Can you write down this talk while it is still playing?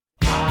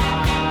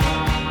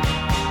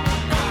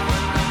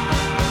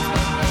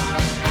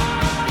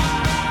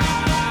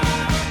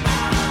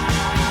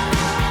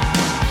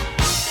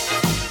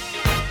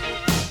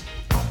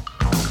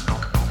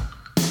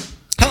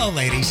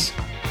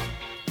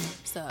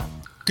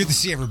Good to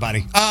see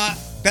everybody.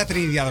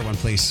 Bethany, the other one,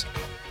 please.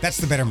 That's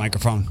the better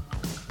microphone.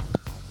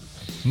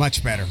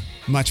 Much better.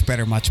 Much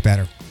better. Much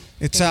better.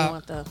 It's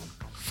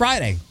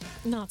Friday.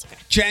 No, it's okay.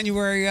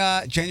 January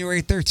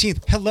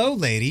 13th. Hello,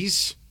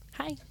 ladies.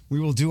 Hi. We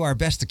will do our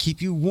best to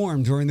keep you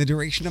warm during the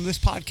duration of this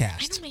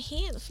podcast. I know my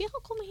hands. Feel how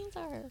cold my hands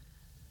are.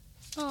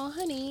 Oh,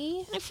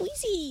 honey. I'm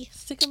fleecy.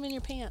 Stick them in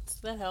your pants.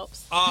 That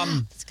helps.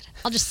 I'll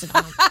just sit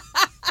on them.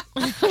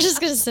 I'm just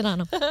going to sit on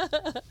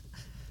them.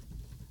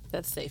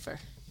 That's safer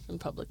in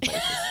public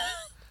places.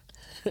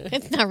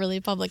 It's not really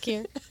public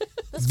here.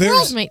 The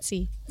squirrels might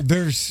see.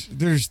 There's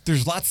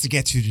lots to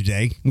get to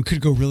today. We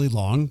could go really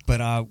long, but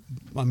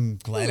I'm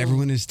glad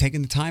everyone is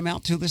taking the time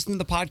out to listen to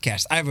the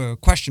podcast. I have a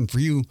question for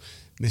you,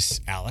 Miss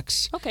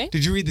Alex. Okay.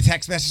 Did you read the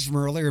text message from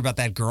earlier about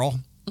that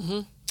girl? Mm-hmm.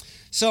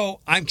 So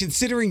I'm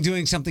considering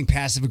doing something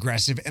passive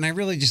aggressive, and I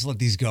really just let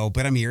these go,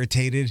 but I'm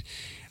irritated.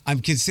 I'm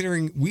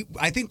considering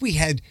I think we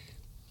had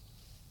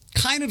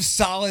kind of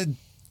solid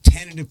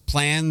tentative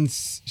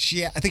plans.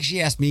 I think she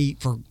asked me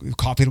for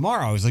coffee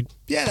tomorrow. I was like,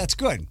 yeah, that's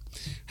good.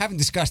 Haven't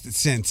discussed it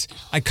since.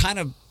 I kind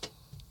of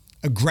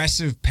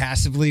aggressive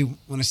passively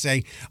want to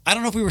say, I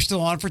don't know if we were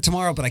still on for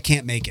tomorrow, but I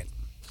can't make it.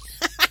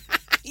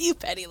 You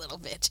petty little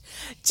bitch.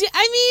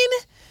 I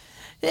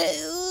mean,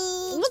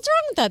 What's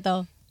wrong with that,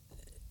 though?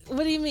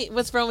 what do you mean?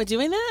 What's wrong with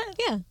doing that?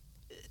 Yeah.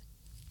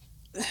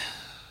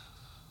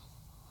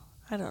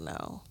 I don't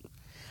know.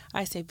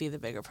 I say be the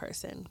bigger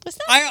person. It's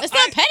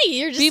not petty.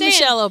 You're just Be saying,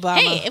 Michelle Obama.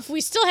 Hey, if we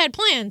still had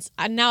plans,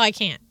 now I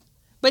can't.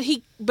 But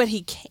he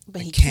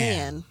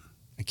can.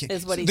 I can't.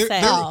 Is what he there,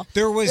 said.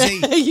 There was a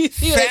You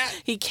see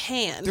what he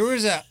can. There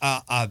was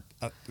a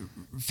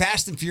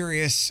Fast and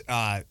Furious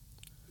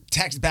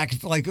text back,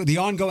 like the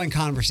ongoing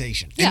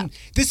conversation. Yeah. And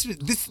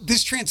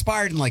this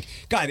transpired in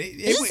God.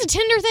 Is this a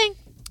Tinder thing?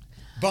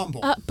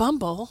 Bumble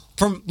Bumble.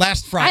 from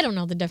last Friday. I don't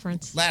know the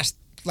difference.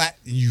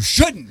 You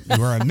shouldn't.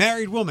 You are a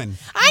married woman.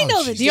 I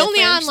know the geez. The only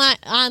difference.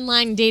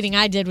 online dating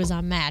I did was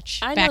on Match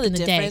I back know in the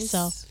day.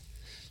 difference.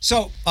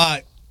 So,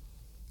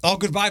 all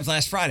good vibes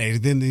last Friday.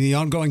 Then the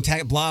ongoing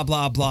tag, blah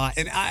blah blah,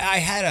 and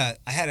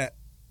I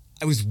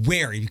was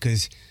wary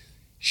because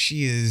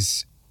she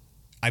is.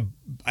 I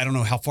don't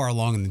know how far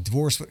along in the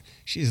divorce, but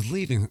she is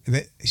leaving.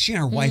 She and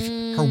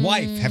her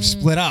wife have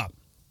split up.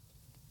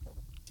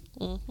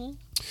 Mm-hmm.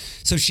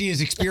 So she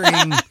is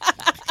experiencing.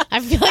 I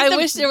feel like I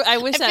wish that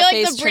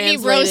face the Brittany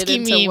translated Broski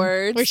into meme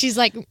words. where she's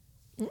like,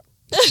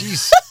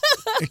 She's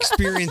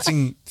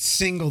experiencing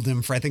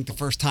singledom for I think the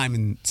first time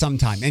in some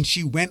time, and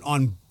she went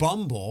on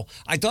Bumble.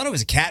 I thought it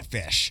was a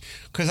catfish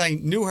because I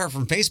knew her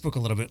from Facebook a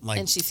little bit,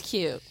 and she's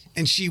cute.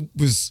 and she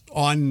was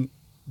on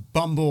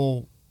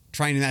Bumble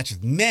trying to match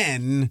with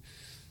men.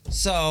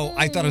 So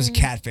I thought it was a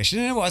catfish,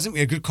 and it wasn't. We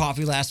had good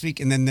coffee last week,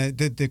 and then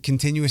the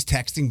continuous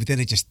texting, but then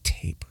it just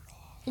tapered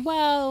off.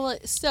 Well,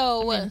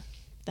 so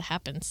that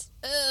happens.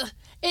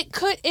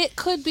 it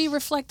could be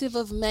reflective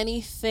of many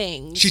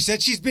things. She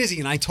said she's busy,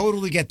 and I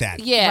totally get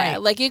that. Yeah,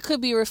 Right. like it could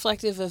be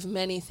reflective of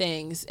many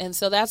things. And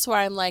so that's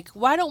why I'm like,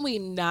 why don't we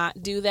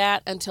not do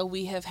that until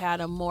we have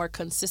had a more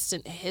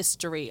consistent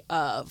history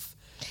of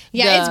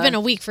Yeah, it's the been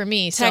a week for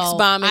me. text so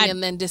bombing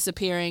and then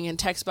disappearing and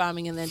text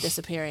bombing and then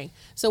disappearing.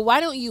 So why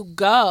don't you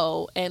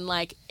go and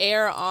Go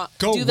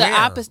do the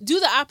where? do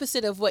the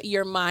opposite of what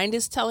your mind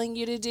is telling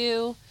you to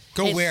do?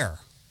 Go And where?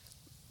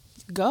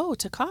 Go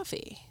to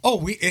coffee.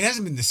 Oh, it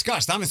hasn't been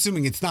discussed. I'm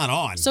assuming it's not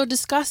on. So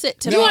discuss it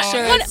to No, make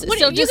sure. what- it's- what-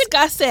 so you could-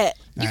 discuss it.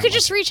 You could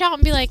just reach out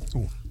and be like,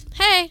 Ooh.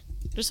 hey,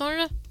 just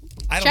wanted to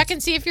I don't- check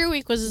and see if your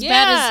week was as Yeah.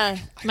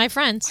 bad as my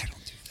friends. I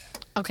don't do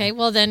that. Okay,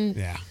 well then,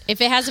 Yeah. if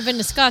it hasn't been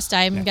discussed,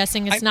 I'm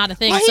guessing it's not a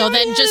thing. Well, he So already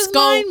then had just his go.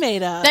 mind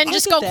made up. Then I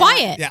just get go that.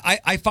 quiet. Yeah,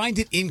 I find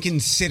it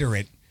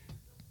inconsiderate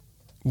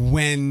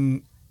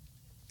when,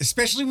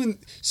 especially when,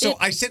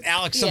 I sent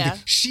Alex something. Yeah.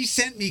 She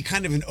sent me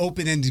kind of an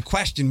open-ended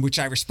question, which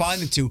I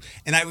responded to,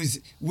 and I was,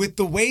 with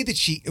the way that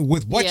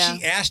with what Yeah.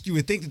 she asked, you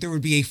would think that there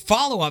would be a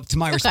follow-up to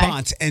my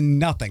response, and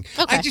nothing.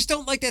 Okay. I just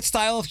don't like that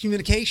style of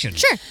communication.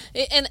 Sure.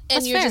 And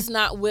That's you're fair. just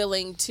not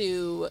willing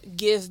to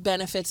give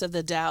benefits of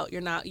the doubt.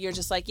 You're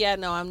just like, yeah,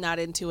 no, I'm not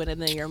into it, and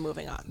then you're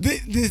moving on.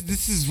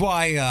 This is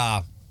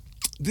why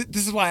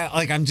this is why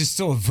I'm just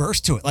so averse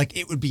to it. Like,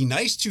 it would be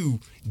nice to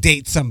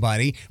date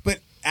somebody, but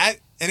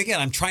and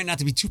again, I'm trying not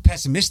to be too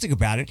pessimistic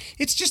about it.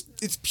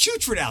 It's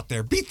putrid out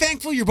there. Be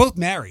thankful you're both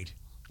married.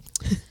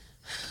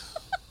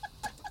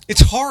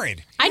 It's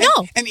horrid. I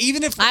know. And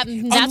even if that's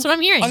what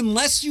I'm hearing.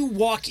 Unless you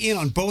walk in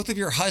on both of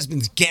your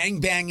husbands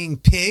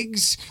gangbanging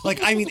pigs,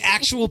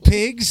 actual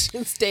pigs,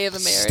 Stay in the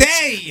marriage.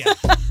 stay.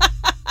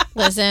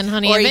 Listen,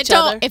 honey, Or if each it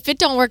other. don't if it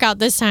don't work out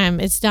this time,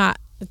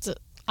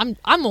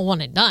 I'm a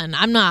one and done.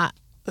 I'm not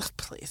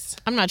Please.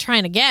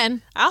 trying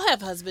again. I'll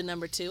have husband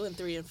number 2 and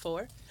 3 and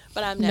 4.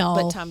 But I'm No.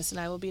 not. But Thomas and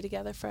I will be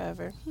together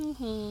forever.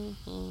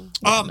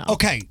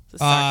 Okay.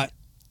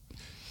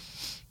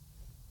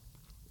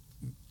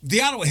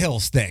 The Ottawa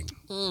Hills thing.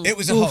 It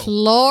was a Oof, hoax.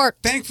 Lord.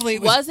 Thankfully,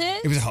 Was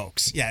it? It was a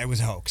hoax. Yeah, it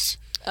was a hoax.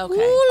 Okay.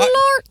 Ooh,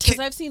 Lord. Because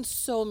I've seen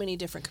so many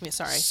different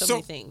so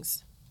many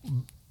things.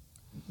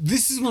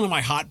 this is one of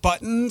my hot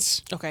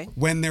buttons. Okay.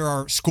 When there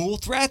are school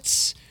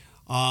threats,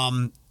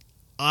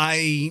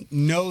 I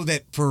know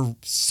that for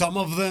some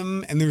of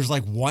them, and there's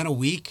like one a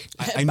week.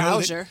 I know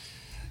Bowser.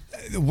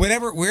 that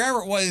wherever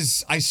it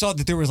was, I saw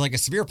that there was like a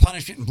severe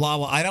punishment and blah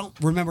blah. I don't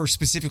remember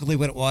specifically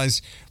what it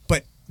was,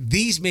 but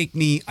these make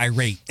me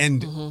irate.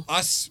 And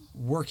us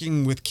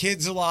working with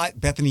kids a lot,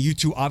 Bethany, you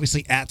two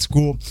obviously at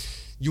school,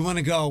 you want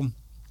to go,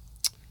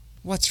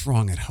 what's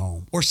wrong at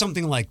home? Or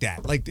something like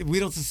that. Like, we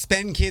don't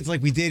suspend kids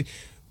like we did,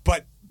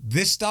 but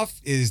this stuff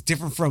is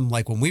different from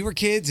like when we were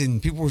kids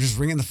and people were just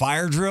ringing the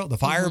fire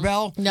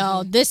bell.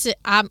 No, this is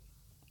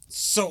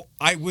So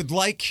I would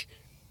like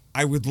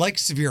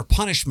severe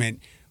punishment,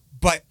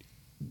 but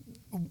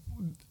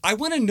I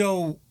want to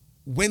know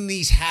when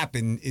these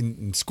happen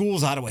in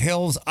schools, Ottawa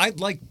Hills. I'd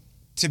like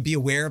to be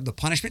aware of the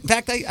punishment. In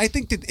fact, I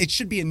think that it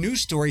should be a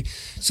news story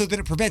so that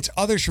it prevents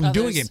others from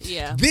doing it.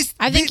 Yeah.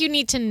 I think you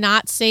need to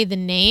not say the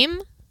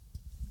name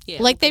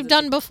like they've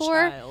done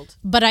before,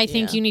 but I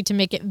think you need to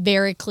make it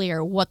very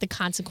clear what the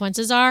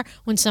consequences are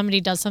when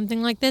somebody does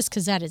something like this,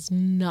 because that is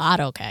not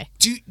okay.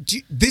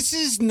 This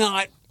is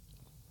not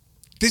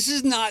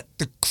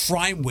the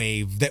crime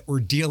wave that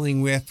we're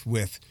dealing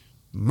with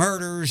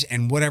murders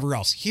and whatever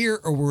else here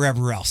or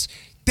wherever else.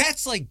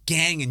 That's like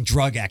gang and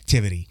drug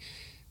activity.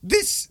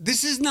 This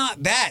is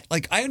not that.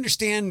 Like, I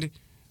understand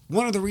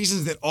one of the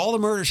reasons that all the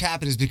murders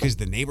happen is because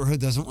the neighborhood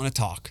doesn't want to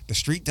talk. The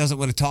street doesn't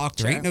want to talk.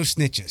 There ain't no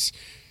snitches.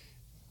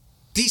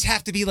 These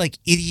have to be like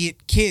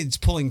idiot kids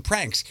pulling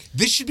pranks.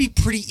 This should be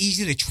pretty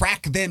easy to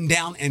track them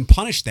down and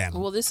punish them.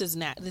 Well, this is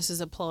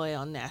a ploy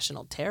on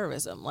national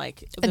terrorism.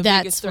 Like, the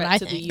That's biggest what threat I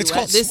to the think.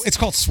 U.S. It's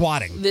called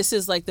swatting. This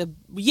is like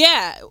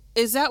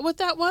is that what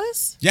that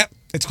was? Yep,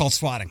 it's called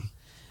swatting.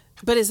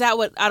 But is that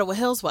what Ottawa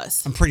Hills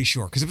was? I'm pretty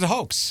sure, because it was a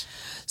hoax.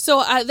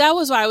 So that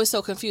was why I was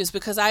so confused,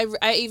 because I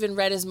even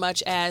read as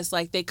much as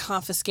like they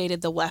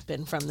confiscated the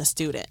weapon from the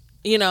student.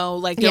 You know,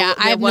 like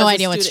I have no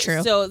idea what's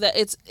true. So that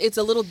it's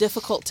a little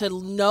difficult to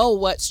know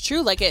what's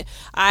true. Like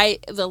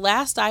the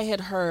last I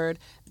had heard,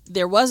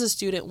 there was a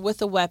student with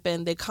a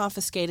weapon. They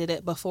confiscated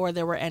it before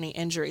there were any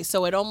injuries.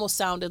 So it almost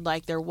sounded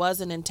like there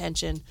was an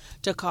intention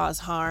to cause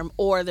harm,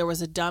 or there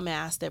was a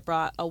dumbass that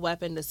brought a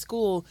weapon to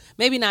school,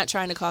 maybe not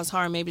trying to cause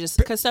harm, maybe just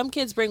because some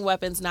kids bring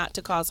weapons not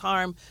to cause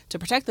harm, to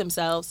protect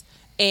themselves,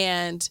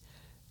 and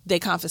they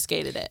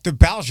confiscated it. The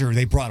Bowser,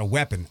 they brought a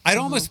weapon. I'd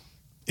almost,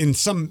 in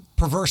some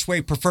perverse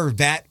way, prefer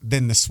that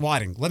than the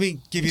swatting. Let me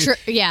give you...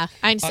 Yeah,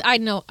 I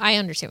know. I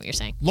understand what you're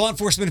saying. Law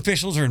enforcement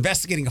officials are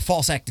investigating a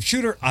false active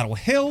shooter at Ottawa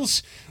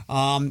Hills.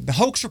 The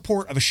hoax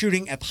report of a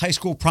shooting at the high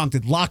school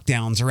prompted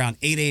lockdowns around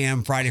 8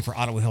 a.m. Friday for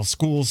Ottawa Hills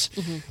schools.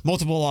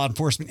 Multiple law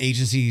enforcement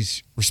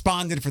agencies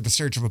responded for the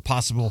search of a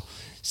possible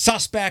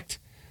suspect.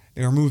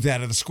 They were moved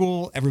out of the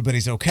school.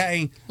 Everybody's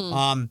okay.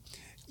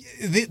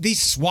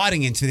 These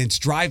swatting incidents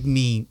drive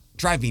me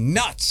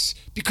nuts,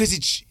 because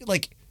it's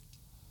like,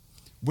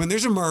 when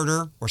there's a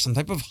murder or some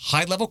type of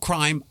high-level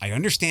crime, I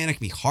understand it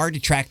can be hard to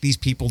track these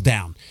people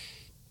down.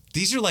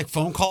 These are like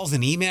phone calls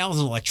and emails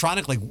and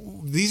electronic. Like,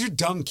 these are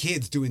dumb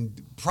kids doing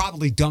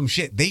probably dumb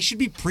shit. They should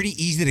be pretty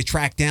easy to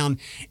track down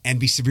and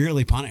be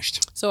severely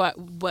punished. So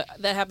what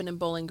that happened in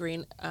Bowling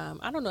Green.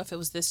 I don't know if it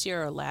was this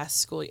year or last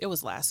school. It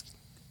was last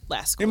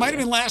school. It might have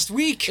been last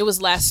week. It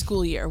was last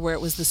school year, where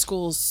it was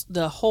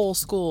the whole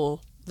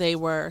school. They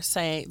were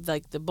saying,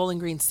 like, the Bowling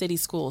Green City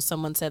School.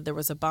 Someone said there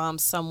was a bomb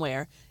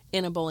somewhere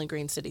in a Bowling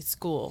Green City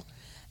school.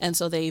 And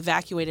so they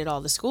evacuated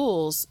all the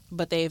schools,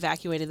 but they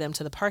evacuated them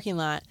to the parking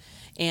lot.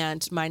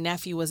 And my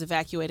nephew was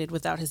evacuated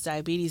without his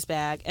diabetes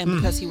bag. And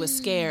because he was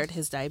scared,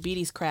 his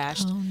diabetes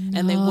crashed.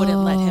 And they wouldn't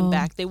let him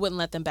back. They wouldn't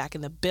let them back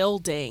in the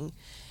building.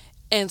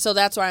 And so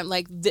that's why I'm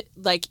like,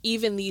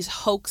 even these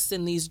hoax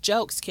and these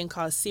jokes can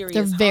cause serious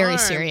harm. They're very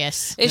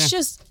serious. It's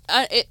just,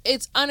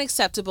 it's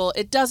unacceptable.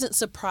 It doesn't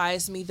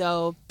surprise me,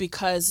 though,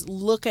 because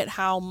look at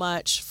how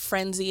much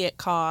frenzy it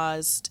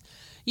caused.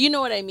 You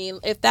know what I mean?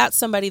 If that's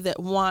somebody that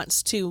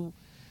wants to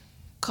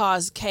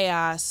cause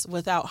chaos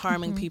without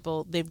harming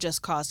people, they've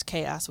just caused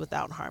chaos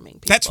without harming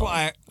people. That's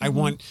why I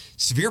want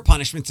severe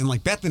punishments. And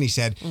like Bethany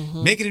said,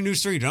 make it a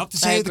news story. You don't have to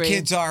say who the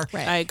kids are.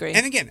 Right. I agree.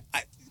 And again,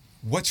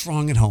 what's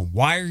wrong at home?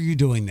 Why are you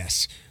doing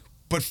this?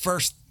 But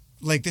first,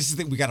 like, this is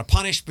the thing, we got to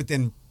punish, but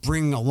then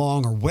bring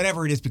along or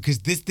whatever it is, because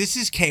this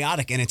is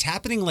chaotic and it's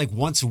happening like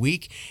once a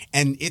week,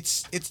 and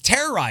it's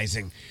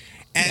terrorizing.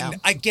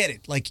 And I get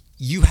it. Like,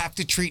 you have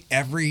to treat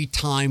every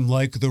time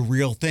like the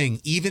real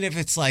thing, even if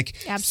it's like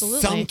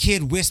some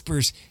kid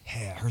whispers,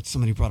 "Hey, I heard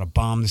somebody brought a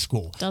bomb to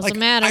school." Doesn't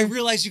matter. I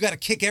realize you got to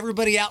kick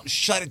everybody out and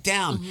shut it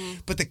down,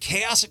 but the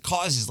chaos it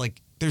causes,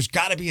 like, there's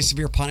got to be a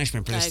severe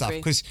punishment for this stuff.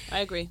 Because I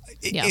agree.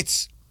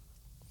 It's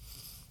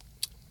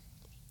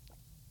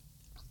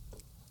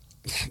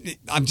It's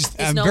I'm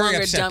no very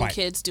longer upset dumb by it.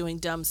 kids doing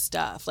dumb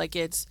stuff. Like,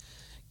 it's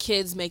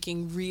kids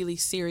making really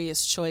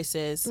serious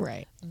choices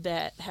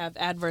that have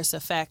adverse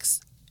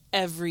effects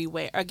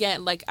everywhere.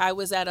 Again, like, I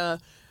was at a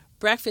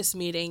breakfast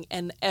meeting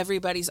and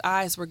everybody's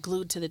eyes were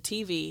glued to the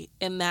TV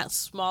in that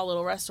small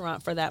little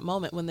restaurant for that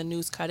moment when the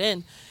news cut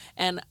in.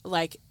 And,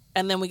 like,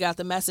 and then we got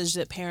the message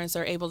that parents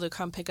are able to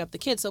come pick up the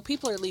kids. So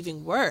people are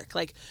leaving work.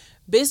 Like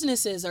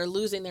businesses are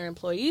losing their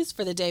employees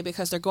for the day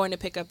because they're going to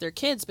pick up their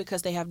kids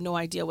because they have no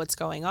idea what's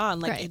going on.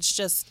 Like it's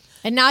just.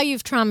 And now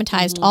you've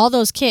traumatized all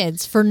those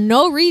kids for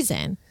no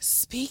reason.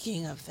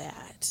 Speaking of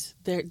that,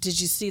 did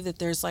you see that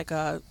there's like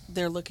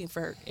they're looking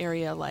for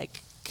area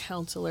like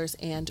counselors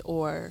and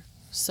or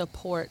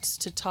supports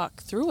to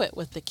talk through it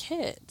with the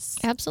kids?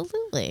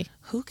 Absolutely.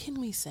 Who can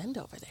we send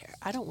over there?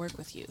 I don't work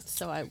with youth,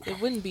 so it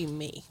wouldn't be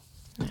me.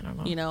 I don't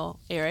know. You know,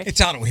 Eric? It's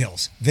Otto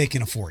Hills. They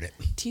can afford it.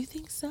 Do you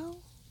think so?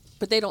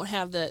 But they don't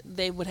have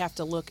they would have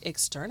to look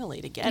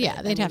externally to get it.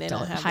 Yeah, they'd have to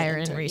hire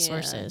in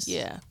resources.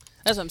 Yeah.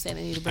 That's what I'm saying.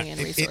 They need to bring in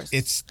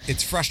resources.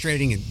 It's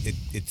frustrating and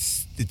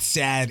it's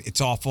sad.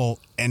 It's awful.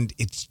 And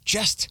it's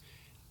just,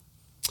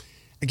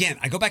 again,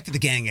 I go back to the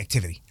gang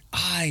activity.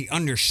 I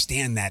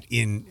understand that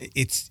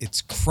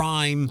it's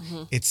crime.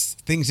 It's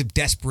things of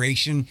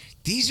desperation.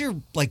 These are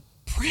like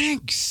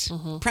pranks.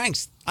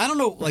 Pranks. I don't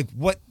know like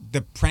what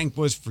the prank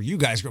was for you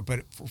guys,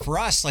 but for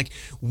us, like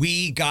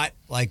we got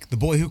like the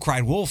boy who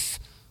cried wolf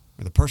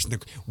or the person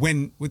that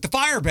with the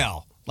fire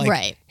bell.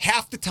 Like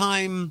half the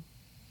time,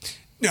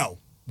 no.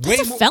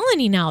 That's a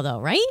felony now, though,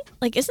 right?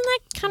 Like, isn't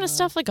that kind of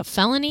stuff like a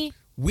felony?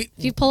 If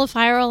you pull a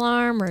fire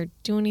alarm or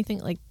do anything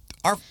like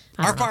our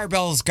fire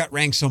bells got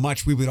rang so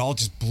much we would all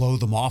just blow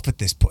them off at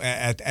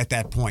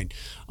that point.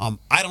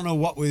 I don't know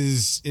what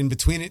was in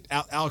between it.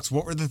 Alex,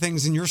 what were the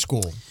things in your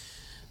school?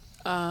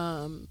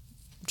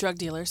 Drug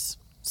dealers.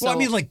 So, well, I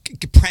mean,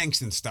 like pranks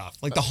and stuff,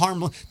 like the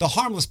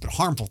harmless but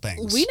harmful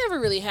things. We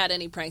never really had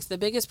any pranks. The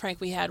biggest prank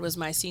we had was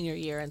my senior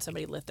year, and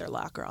somebody lit their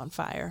locker on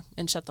fire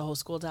and shut the whole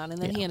school down. And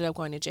then he ended up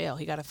going to jail.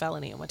 He got a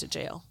felony and went to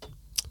jail.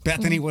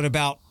 Bethany, what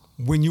about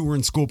when you were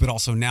in school, but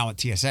also now at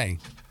TSA?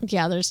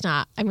 Yeah, there's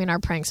not. I mean, our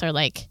pranks are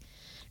like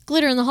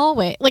glitter in the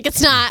hallway. Like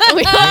it's not.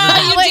 You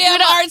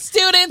damn art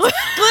students, glitter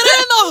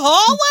in the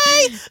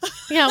hallway.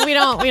 Yeah, we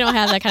don't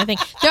have that kind of thing.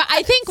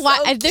 I think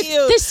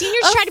the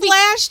seniors try to be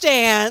flash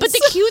dance. But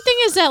the cute thing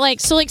is that like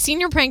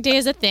senior prank day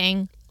is a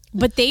thing,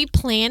 but they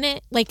plan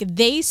it like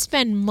they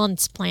spend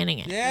months planning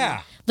it.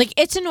 Yeah, like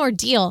it's an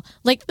ordeal.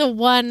 Like the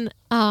one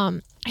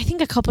I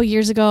think a couple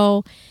years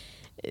ago,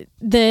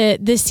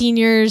 the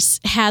seniors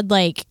had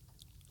like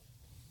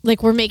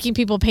we're making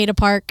people pay to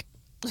park.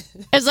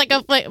 It's like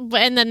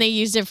and then they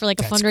used it for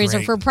like a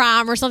fundraiser for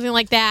prom or something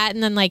like that,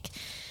 and then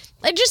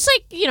just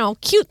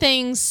cute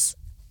things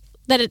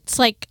that it's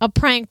like a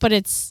prank, but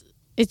it's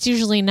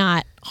usually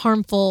not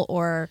harmful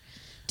or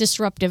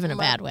disruptive in a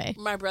bad way.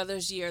 My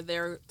brother's year,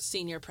 their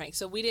senior prank.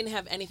 So we didn't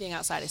have anything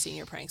outside of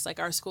senior pranks. Like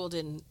our school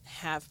didn't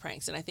have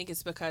pranks, and I think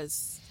it's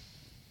because.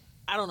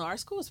 I don't know. Our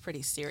school was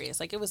pretty serious.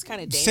 Like, it was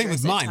kind of dangerous. Same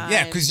with mine.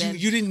 Yeah, because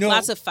you didn't know.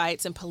 Lots of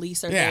fights and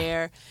police are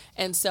there.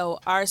 And so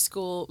our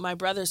school, my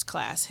brother's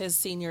class, his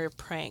senior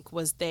prank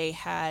was they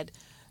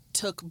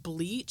took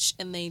bleach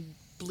and they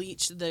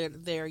bleached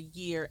their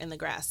year in the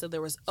grass. So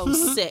there was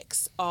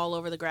 06 all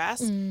over the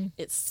grass.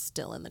 It's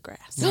still in the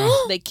grass.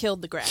 They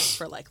killed the grass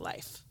for like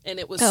life. And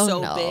it was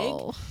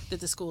big that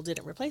the school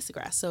didn't replace the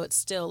grass. So it's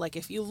still like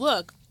if you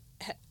look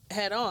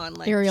head on,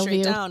 like Aerial straight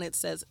view. Down, it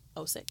says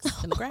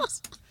 06 in the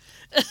grass.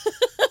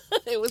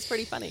 It was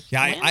pretty funny.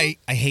 Yeah, I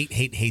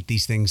hate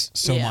these things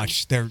so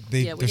much. They're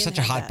such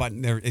a hot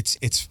button.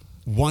 It's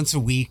once a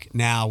week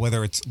now,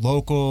 whether it's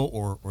local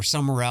or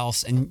somewhere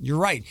else. And you're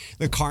right,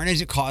 the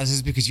carnage it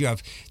causes because you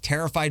have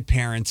terrified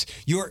parents.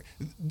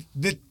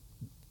 The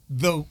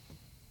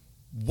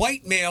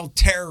white male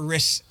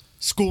terrorists,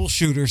 school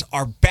shooters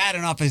are bad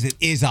enough as it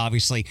is.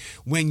 Obviously,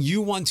 when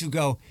you want to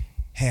go,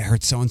 hey, I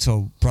heard so and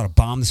so brought a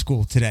bomb to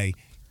school today.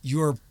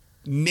 You're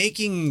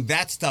making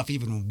that stuff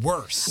even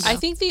worse. I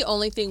think the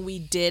only thing we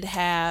did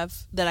have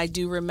that I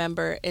do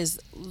remember is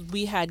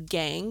we had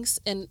gangs,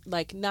 and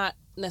like not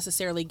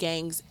necessarily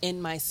gangs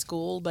in my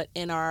school, but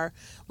in our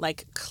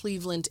like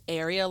Cleveland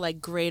area,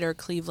 like greater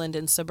Cleveland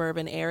and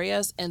suburban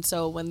areas. And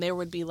so when there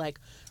would be like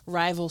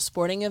rival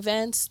sporting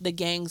events, the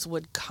gangs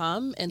would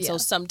come. And so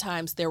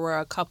sometimes there were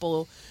a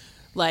couple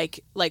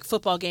like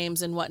football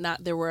games and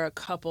whatnot, there were a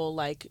couple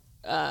like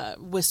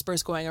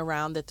whispers going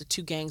around that the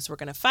two gangs were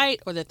going to fight,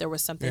 or that there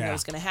was something that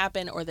was going to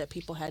happen, or that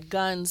people had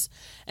guns.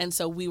 And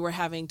so we were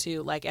having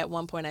to, like, at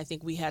one point I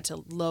think we had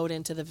to load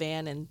into the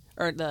van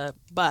or the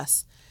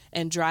bus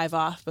and drive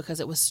off because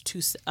it was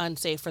too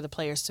unsafe for the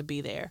players to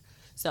be there.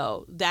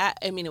 So that,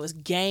 I mean, it was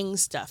gang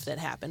stuff that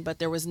happened, but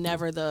there was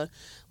never the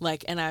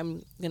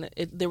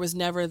there was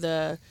never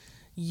the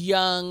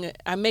young,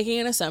 I'm making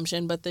an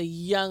assumption, but the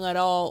young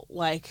adult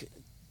like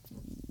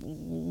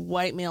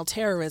white male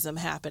terrorism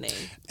happening.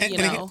 And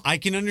again, I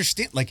can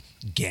understand, like,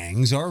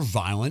 gangs are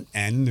violent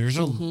and there's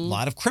a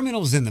lot of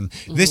criminals in them.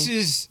 This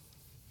is,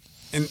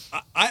 and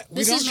I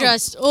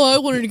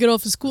wanted to get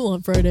off of school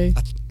on Friday.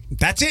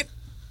 That's it.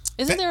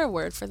 Isn't there a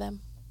word for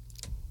them?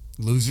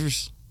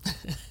 Losers.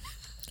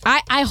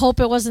 I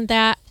hope it wasn't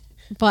that,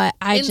 but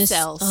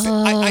Incels.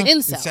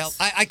 Incels.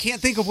 I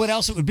can't think of what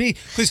else it would be,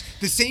 because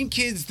the same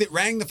kids that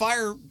rang the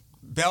fire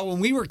bell when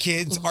we were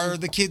kids are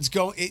the kids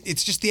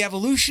it's just the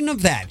evolution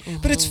of that.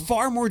 But it's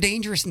far more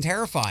dangerous and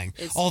terrifying.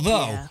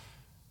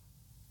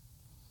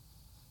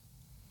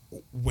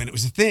 when it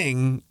was a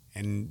thing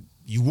and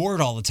you wore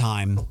it all the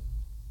time,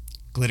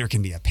 glitter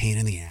can be a pain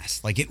in the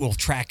ass. Like it will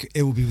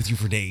be with you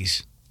for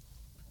days.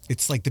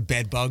 It's like the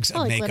bed bugs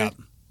of makeup. Glitter.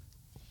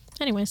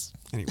 Anyways.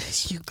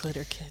 You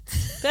glitter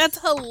kids. That's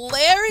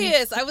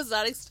hilarious. I was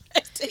not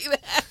expecting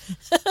that.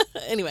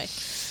 Anyway,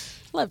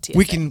 love TSA.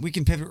 We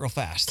can pivot real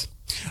fast.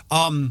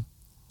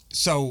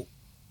 So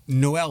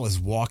Noel is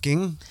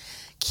walking.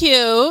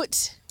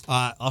 Cute.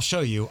 I'll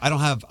show you.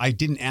 I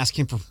didn't ask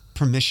him for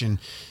permission.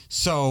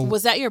 So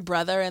was that your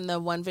brother in the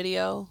one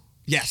video?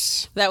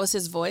 Yes. That was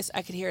his voice.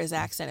 I could hear his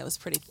accent. It was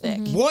pretty thick.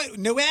 Mm-hmm. What?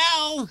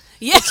 Noel?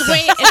 Yeah.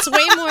 It's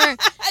way more.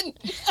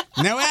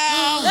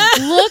 Noel.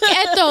 Look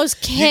at those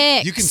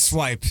kicks. You can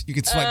swipe.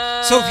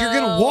 So if you're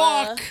gonna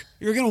walk.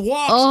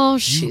 Oh,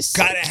 you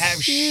gotta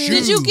have shoes.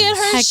 Did you get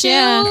her Heck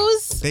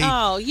shoes?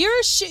 Yeah. You're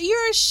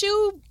a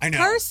shoe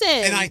person.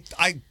 And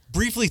I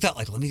briefly thought,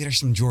 like, let me get her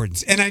some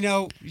Jordans. And I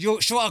know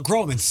she'll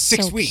outgrow them in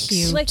 6 weeks.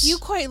 Cute. Like, you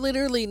quite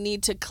literally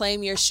need to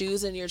claim your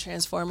shoes and your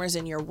Transformers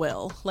in your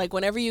will. Like,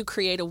 whenever you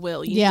create a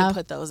will, you need to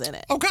put those in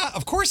it. Oh, God.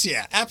 Of course,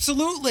 yeah.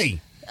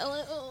 Absolutely.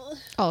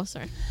 Oh,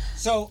 sorry.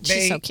 So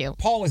She's so cute.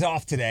 Paul was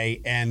off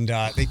today, and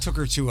they took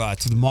her to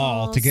the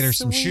mall to get her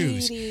some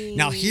shoes.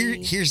 Now,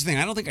 here's the thing.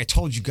 I don't think I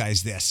told you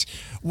guys this,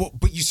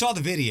 but you saw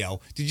the video.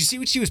 Did you see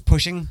what she was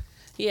pushing?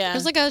 Yeah. It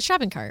was like a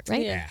shopping cart,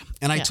 right? Yeah.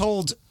 And I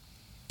told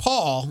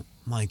Paul,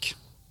 I'm like,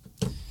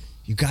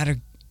 you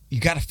gotta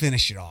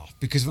finish it off,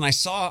 because when I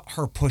saw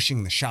her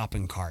pushing the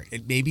shopping cart,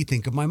 it made me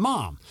think of my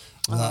mom,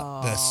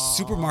 the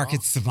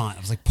supermarket savant.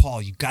 I was like,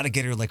 Paul, you got to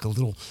get her like a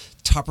little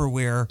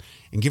Tupperware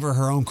and give her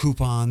her own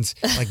coupons,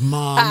 like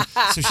Mom,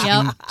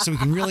 so we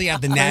can really have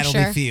the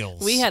Natalie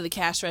feels. We had the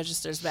cash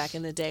registers back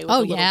in the day with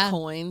the little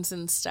coins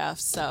and stuff.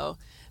 So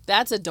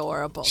that's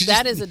adorable.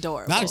 That is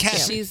adorable. Not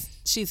cash.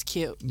 She's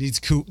cute.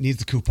 Needs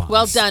the coupons.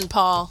 Well done,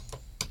 Paul.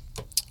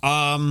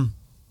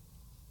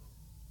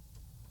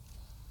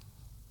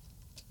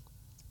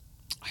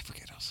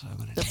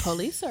 The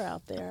police are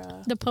out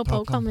there. The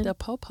popo coming. The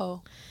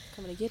popo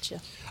coming to get you.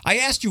 I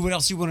asked you what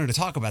else you wanted to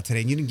talk about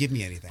today, and you didn't give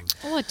me anything.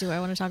 What do I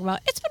want to talk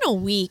about? It's been a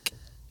week.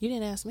 You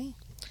didn't ask me.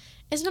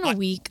 It's been a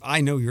week. I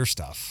know your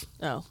stuff.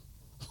 Oh.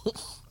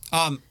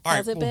 All right.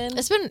 Has it been?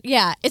 It's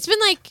been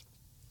like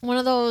one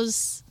of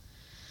those.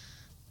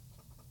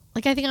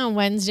 Like, I think on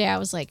Wednesday I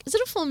was like, is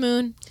it a full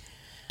moon?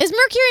 Is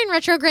Mercury in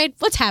retrograde?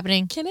 What's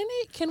happening? Can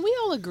we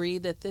all agree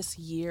that this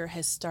year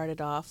has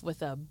started off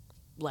with a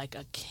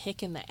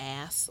kick in the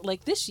ass?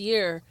 Like, this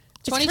year,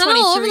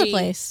 2023 all over the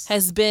place.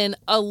 has been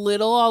a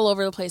little all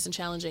over the place and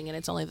challenging, and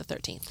it's only the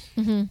 13th.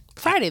 Mm-hmm.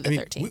 Friday the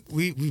 13th.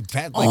 We've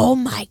had like... Oh,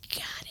 my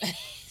God.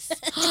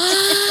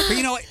 But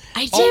you know what?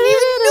 I didn't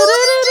even know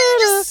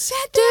that. Said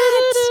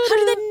that. How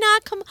did that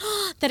not come?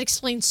 That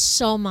explains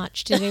so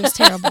much. Today was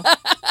terrible.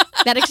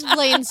 That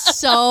explains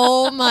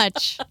so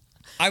much.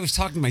 I was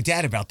talking to my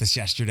dad about this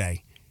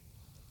yesterday.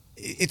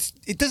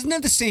 It doesn't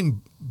have the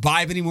same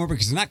vibe anymore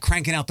because they're not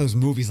cranking out those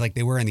movies like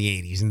they were in the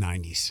 80s and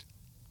 90s.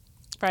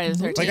 Friday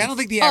the 13th. Like, I don't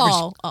think the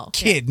average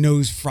kid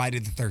knows Friday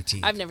the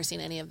 13th. I've never seen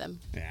any of them.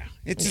 Yeah.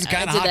 It's just a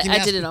guy in a hockey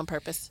mask. I did it on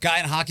purpose. Guy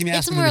in a hockey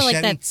mask. It's more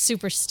like that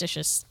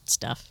superstitious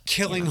stuff.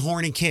 Killing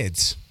horny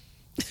kids.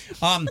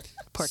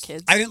 Poor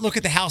kids. I didn't look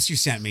at the house you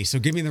sent me, so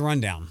give me the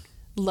rundown.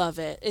 Love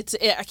it.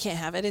 I can't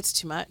have it. It's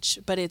too much.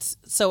 But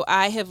so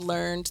I have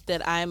learned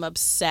that I'm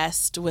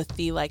obsessed with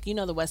the, like, you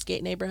know, the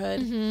Westgate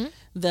neighborhood,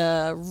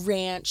 the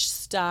ranch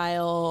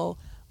style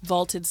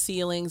vaulted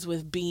ceilings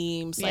with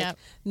beams, like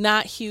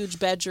not huge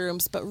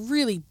bedrooms, but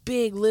really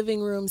big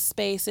living room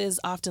spaces,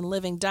 often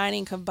living,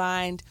 dining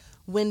combined,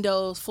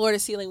 windows, floor to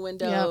ceiling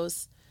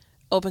windows,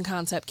 open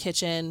concept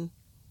kitchen.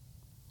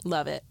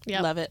 Love it.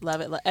 Yep. Love it.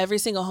 Love it. Every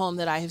single home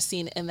that I have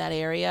seen in that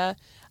area,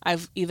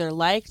 I've either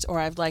liked or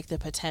I've liked the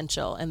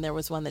potential. And there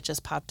was one that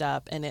just popped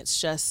up, and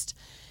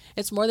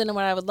it's more than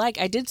what I would like.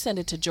 I did send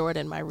it to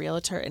Jordan, my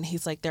realtor, and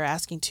he's like, they're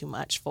asking too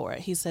much for it.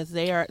 He says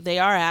they are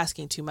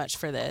asking too much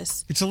for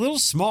this. It's a little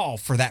small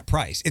for that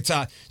price. It's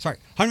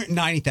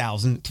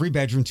 $190,000,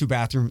 3-bedroom,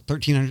 2-bathroom,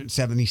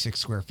 1,376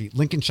 square feet,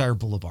 Lincolnshire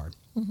Boulevard.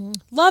 Mm-hmm.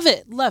 Love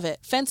it. Love it.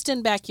 Fenced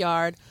in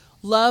backyard.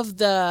 Love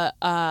the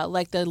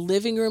like the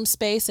living room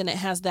space, and it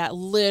has that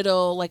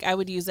little, like, I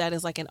would use that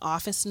as like an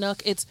office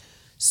nook. It's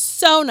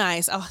so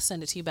nice. I'll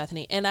send it to you,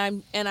 Bethany. And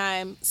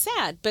I'm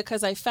sad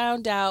because I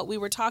found out, we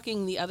were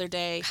talking the other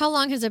day. How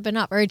long has it been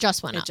up, or it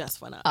just went up? It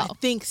just went up. Oh. I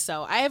think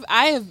so.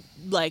 I have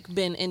like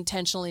been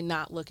intentionally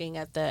not looking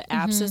at the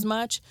apps as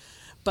much,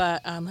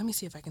 but let me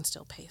see if I can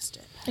still paste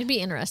it. It'd be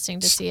interesting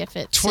to see if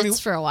it sits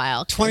for a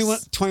while.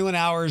 21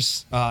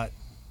 hours,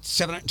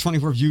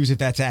 724 views, if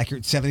that's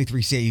accurate,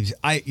 73 saves.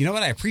 You know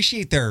what? I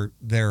appreciate their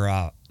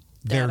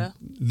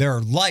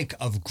like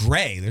of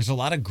gray. There's a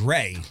lot of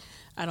gray.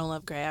 I don't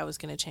love gray. I was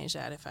going to change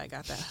that if I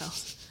got that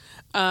house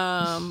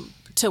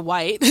to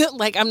white.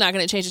 Like, I'm not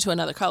going to change it to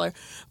another color.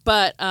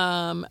 But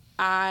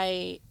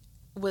I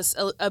was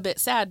a bit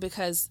sad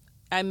because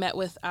I met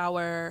with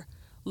our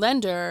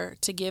lender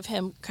to give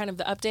him kind of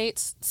the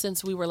updates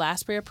since we were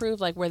last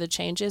pre-approved, like where the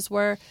changes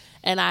were.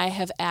 And I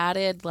have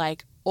added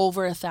like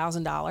over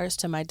 $1,000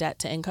 to my debt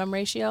to income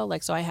ratio.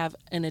 Like, so I have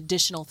an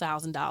additional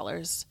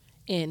 $1,000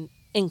 in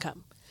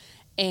income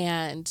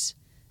and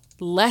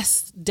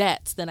less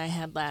debts than I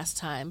had last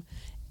time.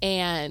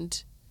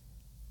 And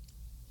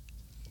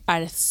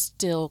I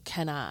still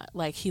cannot.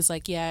 Like, he's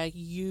like, yeah,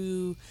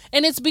 you...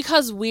 And it's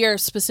because we're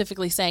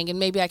specifically saying, and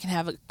maybe I can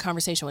have a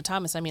conversation with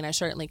Thomas. I mean, I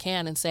certainly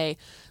can, and say,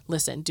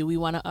 listen, do we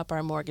want to up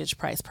our mortgage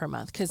price per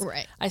month? Because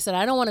I said,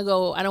 I don't want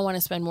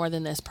to spend more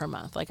than this per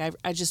month. Like,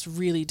 I just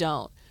really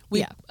don't.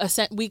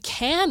 We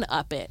can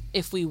up it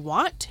if we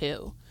want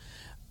to.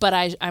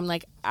 But I'm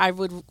like, I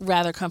would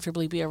rather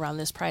comfortably be around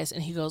this price.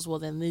 And he goes, well,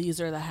 then these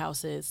are the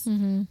houses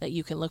that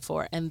you can look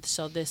for. And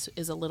so this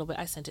is a little bit,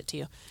 I sent it to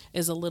you,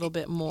 is a little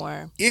bit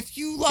more if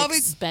you love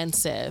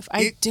expensive.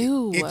 I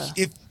do.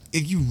 If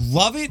you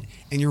love it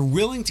and you're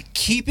willing to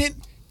keep it,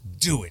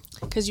 do it.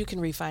 Because you can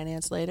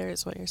refinance later,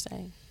 is what you're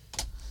saying.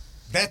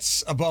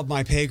 That's above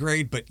my pay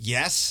grade, but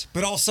yes.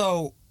 But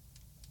also...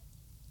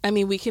 I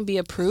mean, we can be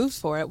approved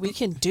for it. We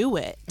can do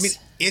it. I mean,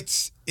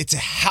 it's a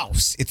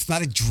house. It's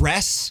not a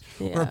dress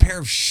or a pair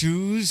of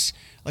shoes.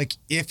 Like,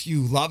 if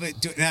you love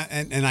it, do it.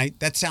 And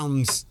that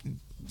sounds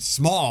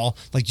small.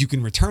 Like, you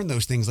can return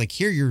those things. Like,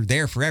 here, you're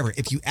there forever.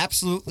 If you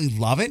absolutely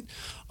love it,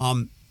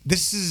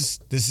 this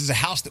is a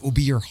house that will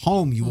be your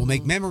home. You will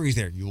make memories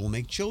there. You will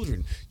make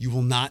children. You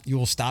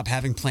will stop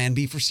having Plan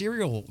B for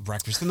cereal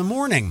breakfast in the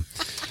morning.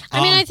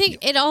 I mean, I think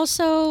it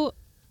also,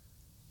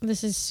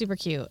 this is super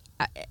cute.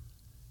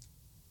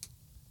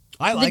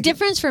 The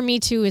difference for me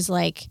too is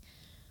like,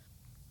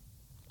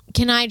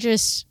 can I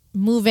just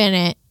move in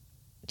it,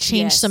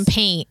 change some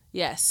paint,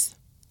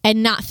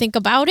 and not think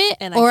about it,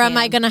 or am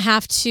I going to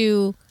have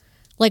to,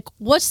 like,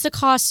 what's the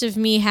cost of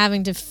me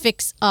having to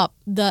fix up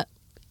the,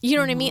 you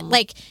know what I mean?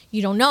 Like,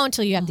 you don't know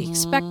until you have the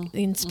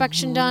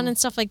inspection done and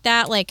stuff like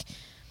that. Like,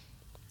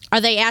 are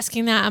they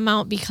asking that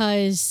amount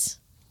because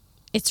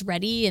it's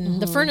ready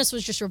and the furnace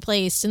was just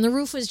replaced and the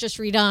roof was just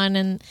redone,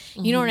 and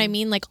you know what I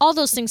mean? Like, all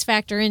those things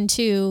factor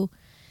into.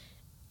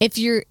 If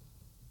you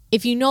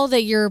know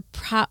that you're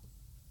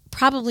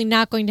probably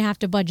not going to have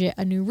to budget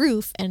a new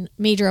roof and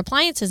major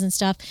appliances and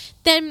stuff,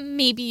 then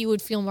maybe you would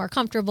feel more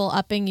comfortable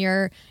upping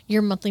your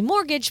monthly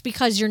mortgage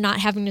because you're not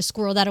having to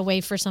squirrel that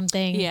away for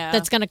something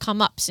that's going to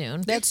come up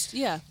soon.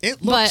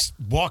 It looks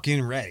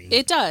walk-in ready.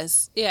 It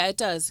does. Yeah, it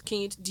does.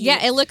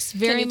 It looks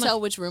very Can you tell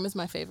which room is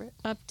my favorite?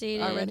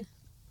 Updated already.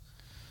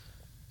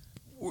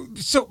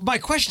 So my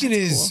question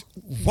is,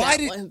 why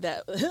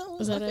that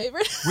was my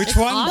favorite? Which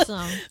one?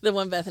 Awesome. The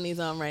one Bethany's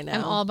on right now.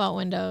 I'm all about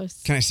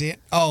windows. Can I see it?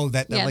 Oh,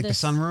 that like the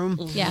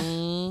sunroom?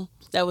 Yeah.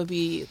 That would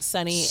be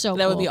Sunny. So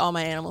that would be all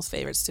my animals'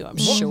 favorites too, I'm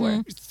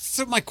sure.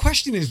 So my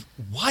question is,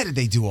 why did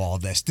they do all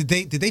of this? Did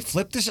they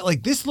flip this?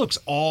 Like, this looks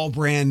all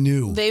brand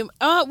new. So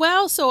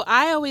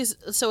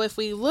if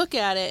we look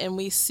at it and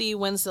we see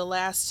when's the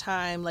last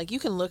time, like, you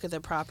can look at the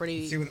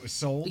property. See when it was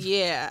sold?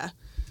 Yeah.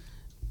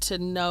 To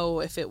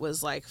know if it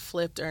was like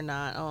flipped or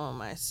not. Oh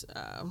my!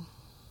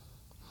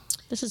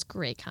 This is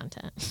great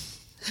content.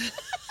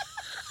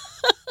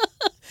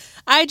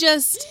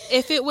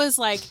 If it was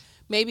like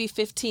maybe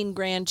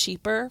 $15,000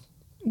 cheaper,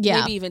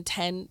 maybe even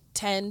 10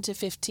 to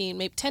 15,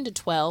 maybe 10 to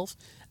 12,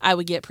 I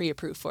would get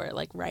pre-approved for it,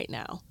 like, right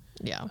now.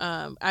 Yeah.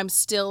 I'm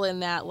still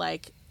in that,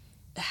 like,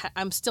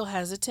 I'm still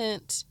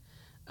hesitant.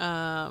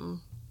 Sold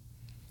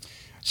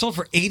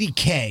for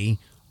 $80,000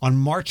 on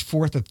March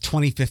 4th of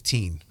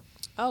 2015.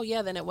 Oh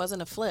yeah, then it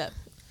wasn't a flip,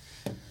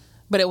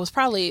 but it was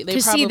probably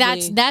see,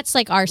 that's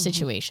like our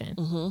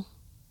situation.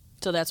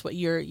 So that's what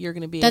you're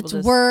going to be. That's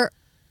able to... where.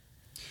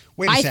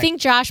 Wait a I sec. think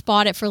Josh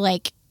bought it for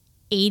like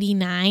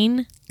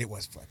 $89,000. It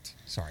was flipped.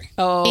 Sorry.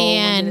 Oh,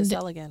 and when did it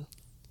sell again?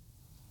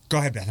 Go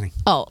ahead, Bethany.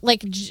 Oh,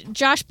 like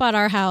Josh bought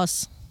our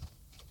house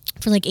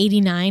for like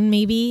 $89,000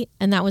 maybe,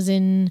 and that was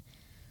in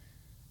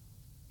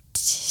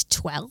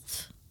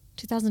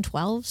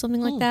 2012,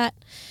 something like that.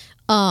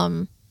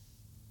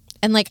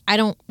 And like, I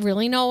don't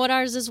really know what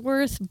ours is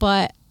worth,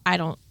 but I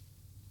don't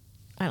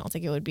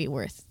think it would be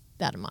worth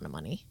that amount of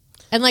money.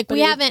 And like,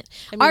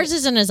 ours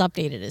isn't as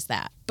updated as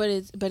that. But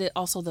it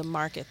also the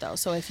market though.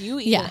 So if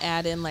you even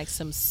add in like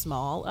some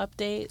small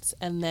updates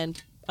and then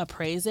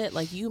appraise it,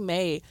 like, it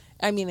may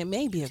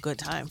be a good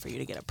time for you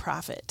to get a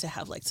profit to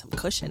have like some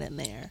cushion in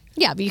there.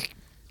 Yeah, but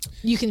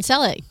you can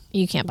sell it.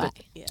 You can't buy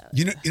it. Yeah.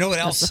 You know what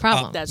else? That's the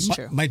problem. That's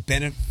true. Might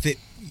benefit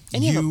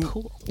and you have a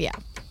pool. Yeah.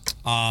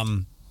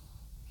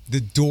 The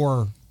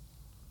Door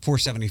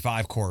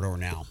 475 corridor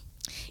now.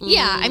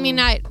 Yeah, I mean,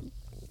 I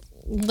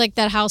like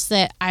that house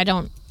that I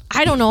don't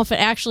know if it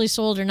actually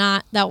sold or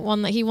not. That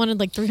one that he wanted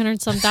like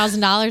 $300,000,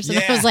 and I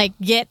was like,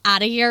 get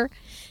out of here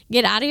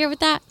with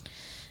that.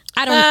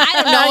 I don't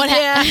know what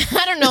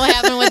I don't know what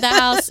happened with the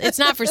house. It's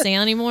not for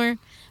sale anymore,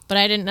 but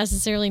I didn't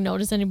necessarily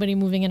notice anybody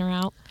moving in or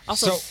out.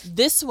 Also,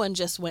 this one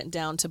just went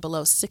down to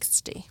below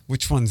 60.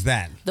 Which one's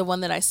that? The one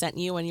that I sent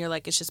you, and you're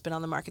like, it's just been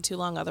on the market too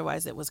long.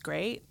 Otherwise, it was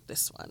great.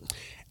 This one.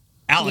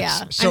 Alex,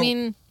 yeah, so I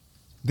mean,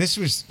 this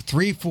was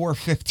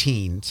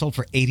 3/4/15, sold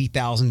for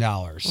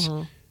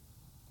 $80,000.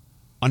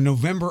 On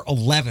November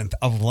 11th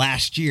of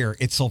last year,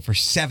 it sold for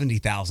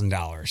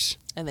 $70,000.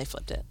 and they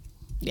flipped it.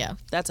 Yeah.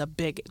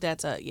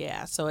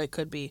 So it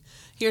could be.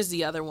 Here's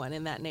the other one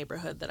in that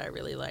neighborhood that I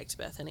really liked,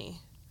 Bethany.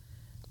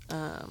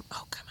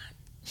 Oh, come on.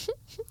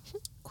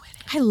 Quit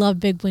it. I love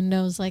big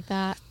windows like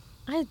that.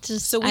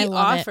 So we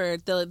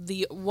offered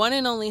the one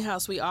and only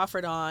house we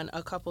offered on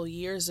a couple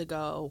years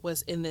ago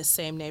was in this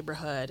same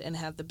neighborhood and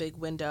had the big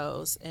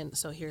windows. And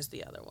so here's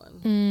the other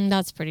one.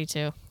 That's pretty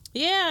too.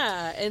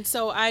 Yeah. And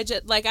so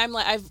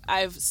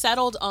I've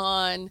settled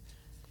on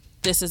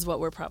this is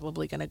what we're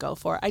probably going to go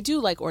for. I do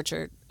like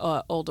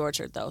Old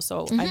Orchard though.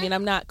 So, I mean,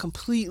 I'm not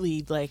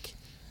completely like.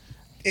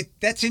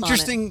 That's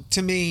interesting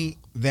to me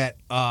that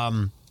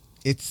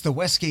it's the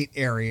Westgate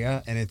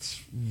area and it's.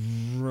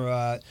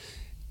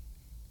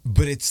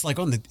 But it's like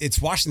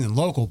it's Washington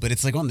local, but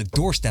it's like on the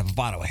doorstep of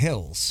Ottawa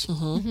Hills.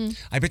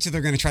 I bet you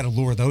they're going to try to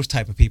lure those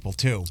type of people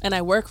too. And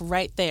I work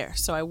right there.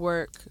 So I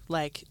work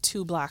like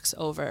 2 blocks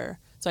over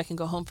so I can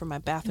go home for my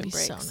bathroom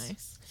breaks. So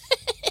nice.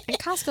 And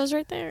Costco's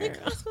right there.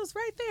 Costco's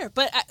right there.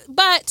 But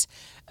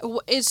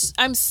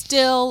I'm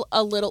still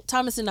a little,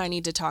 Thomas and I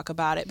need to talk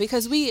about it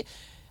because we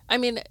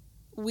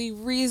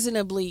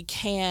reasonably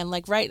can,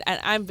 like, right,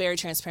 and I'm very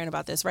transparent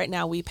about this. Right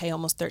now, we pay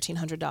almost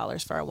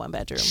 $1,300 for our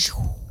 1-bedroom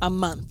a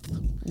month.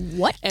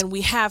 What? And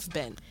we have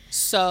been.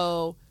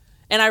 So,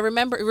 and I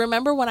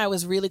remember when I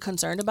was really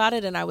concerned about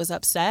it and I was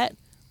upset,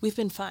 we've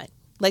been fine.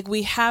 Like,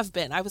 we have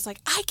been. I was like,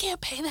 I can't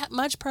pay that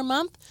much per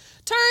month.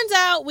 Turns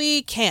out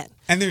we can.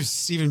 And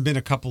there's even been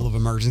a couple of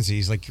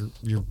emergencies, like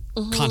your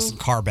constant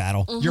car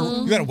battle.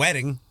 You had a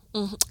wedding.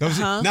 Those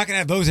not going to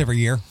have those every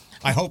year.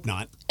 I hope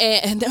not.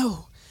 And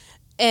no.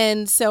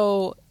 And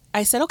so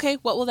I said, okay,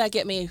 what will that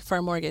get me for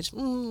a mortgage?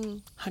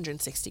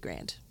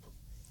 $160,000.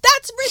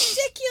 That's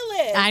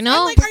ridiculous. I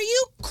know. I'm like, are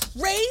you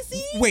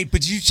crazy? Wait, but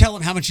did you tell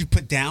him how much you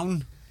put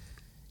down?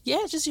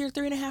 Yeah, just your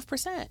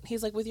 3.5%.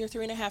 He's like, with your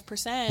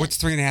 3.5%. What's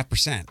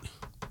 3.5%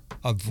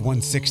 of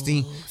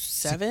 160?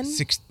 7?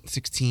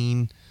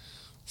 16.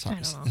 Sorry,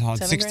 I don't know.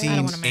 16, I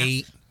don't want to math.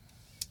 8.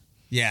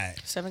 Yeah.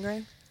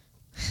 $7,000?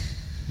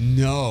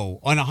 No,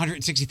 on a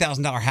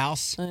 $160,000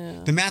 house.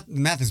 Yeah. The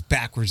math is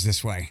backwards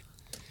this way.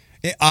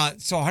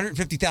 So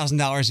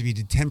 $150,000 if you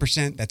did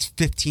 10%, that's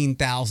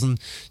 $15,000.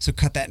 So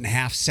cut that in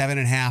half,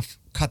 7.5.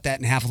 Cut that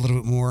in half a little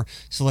bit more.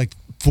 So like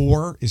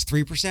 4 is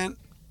 3%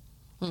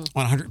 on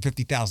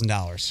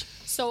 $150,000.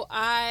 So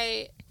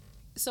I'm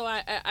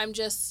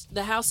just,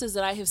 the houses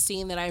that I have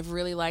seen that I've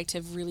really liked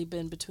have really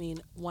been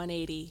between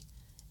 180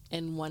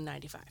 and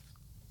 195.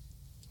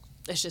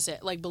 That's just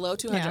it. Like below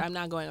 200, I'm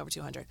not going over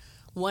 200.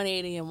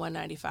 180 and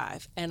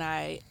 195, and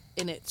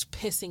it's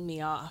pissing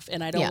me off,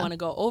 and I don't want to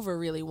go over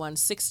really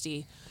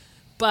 160.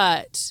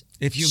 But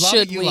if you love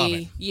it, you love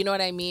it. You know what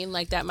I mean?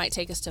 Like that might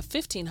take us to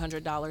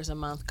 $1,500 a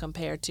month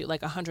compared to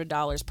like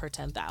 $100 per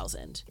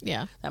 10,000.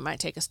 Yeah, that might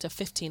take us to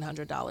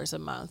 $1,500 a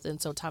month,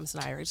 and so Thomas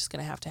and I are just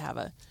going to have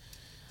a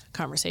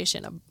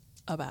conversation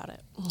about it.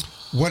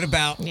 What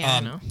about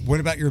what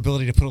about your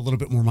ability to put a little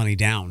bit more money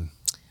down?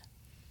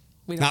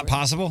 Not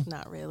possible?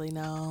 Not really,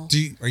 no.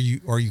 Are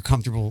you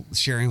comfortable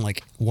sharing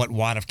like what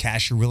wad of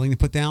cash you're willing to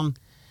put down?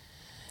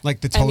 Like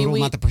the total,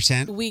 not the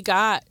percent? We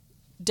got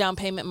down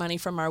payment money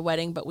from our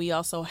wedding, but we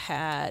also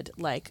had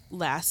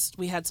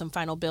we had some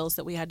final bills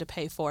that we had to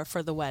pay for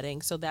the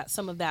wedding, so that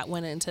some of that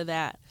went into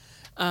that.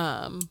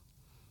 We're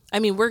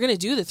going to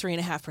do the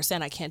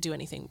 3.5%. I can't do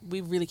anything.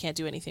 We really can't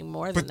do anything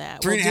more than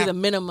that. We'll do the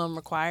minimum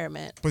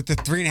requirement. But the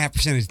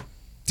 3.5% is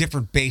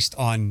different based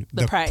on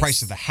the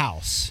price of the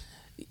house.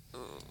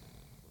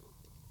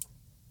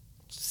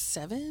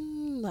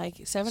 7 or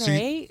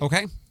 8.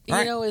 Okay.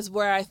 Is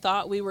where I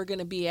thought we were going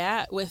to be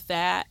at with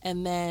that.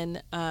 And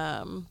then,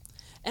 and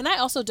I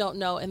also don't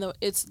know, and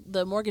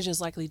the mortgage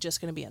is likely just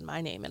going to be in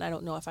my name. And I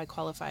don't know if I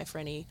qualify for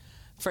any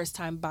first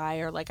time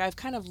buyer. Like I've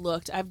kind of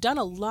looked, I've done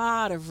a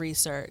lot of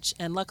research,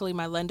 and luckily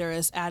my lender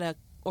is at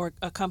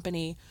a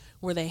company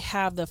where they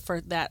have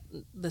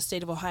the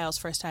state of Ohio's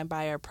first time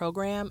buyer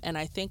program. And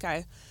I think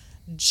I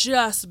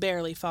just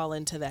barely fall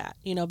into that,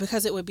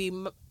 because it would be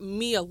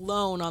me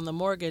alone on the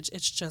mortgage.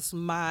 It's just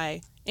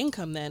my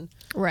income then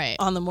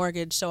on the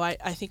mortgage. So I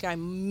think I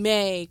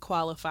may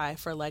qualify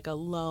for like a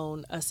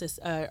loan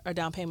a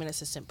down payment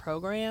assistant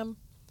program.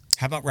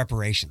 How about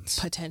reparations?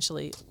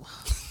 Potentially.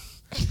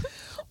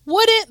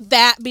 Wouldn't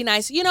that be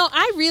nice?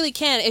 I really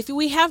can. If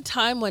we have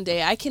time one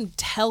day, I can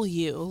tell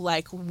you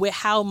like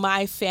how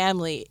my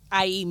family,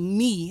 i.e.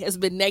 me, has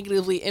been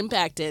negatively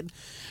impacted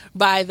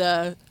by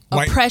the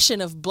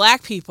oppression of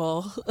black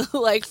people,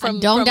 like from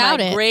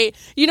great,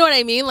 you know what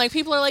I mean? Like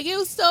people are like, it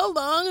was so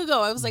long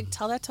ago. I was like,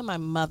 tell that to my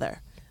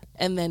mother,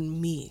 and then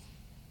me,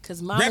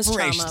 because mama's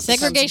trauma.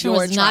 Segregation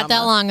was not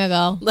that long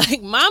ago.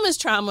 Like mama's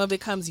trauma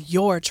becomes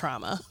your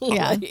trauma.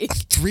 Yeah,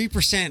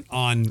 3%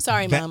 on.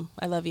 Sorry, Mom,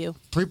 I love you.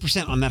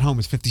 3% on that home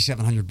is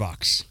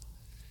 $5,700.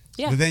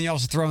 Yeah, but then you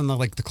also throw in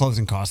the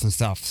closing costs and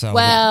stuff.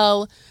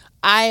 So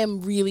I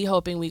am really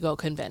hoping we go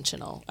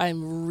conventional.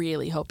 I'm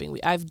really hoping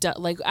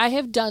I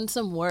have done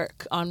some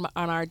work on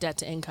our debt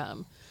to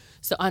income.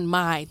 So on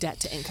my debt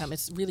to income,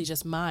 it's really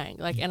just mine.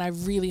 Like, and I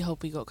really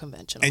hope we go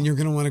conventional. And you're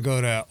going to want to go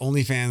to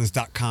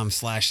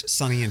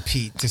onlyfans.com/Sunny and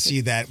Pete to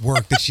see that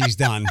work that she's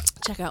done.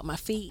 Check out my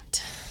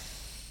feet.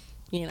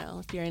 You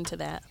know, if you're into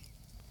that.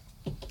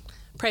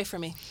 Pray for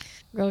me.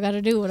 Girl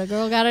gotta do what a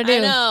girl gotta do. I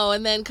know.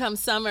 And then come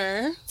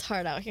summer. It's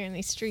hard out here in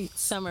these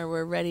streets. Summer,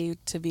 we're ready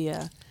to be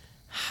a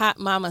hot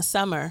mama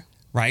summer.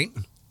 Right?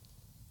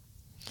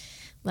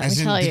 Let me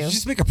tell did you. you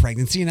just make a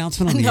pregnancy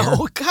announcement on the air?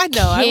 No, God,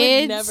 no. I would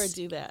Kids never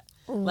do that.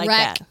 Like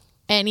wreck that.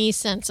 any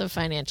sense of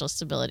financial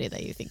stability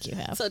that you think you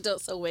have.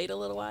 So wait a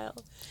little while.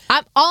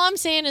 All I'm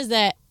saying is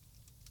that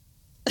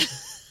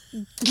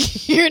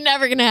you're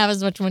never going to have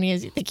as much money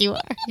as you think you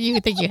are.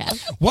 You think you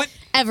have. What?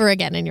 Ever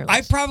again in your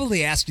life. I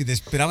probably asked you this,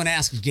 but I'm going to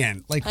ask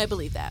again. Like, I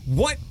believe that.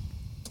 What?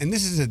 And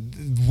this is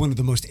one of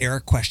the most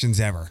Eric questions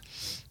ever.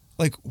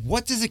 Like,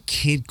 what does a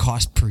kid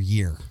cost per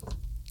year?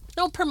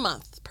 No, per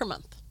month. Per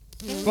month.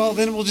 Well,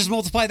 then we'll just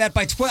multiply that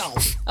by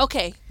 12.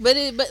 Okay, but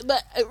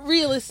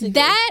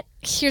realistically,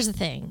 here's the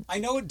thing. I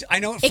know it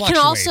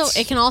fluctuates.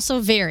 It can also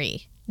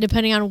vary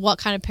depending on what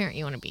kind of parent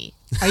you want to be.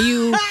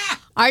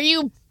 Are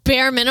you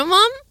bare minimum?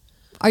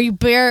 Are you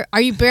bare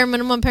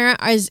minimum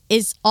parent?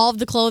 Is all of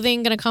the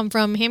clothing going to come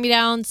from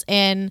hand-me-downs,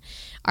 and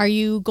are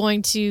you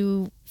going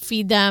to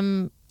feed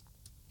them,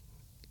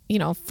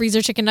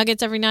 freezer chicken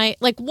nuggets every night?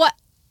 Like what?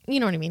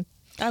 You know what I mean?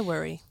 I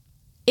worry.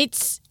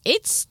 It's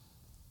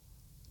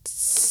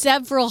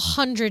several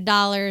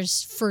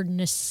 $100s for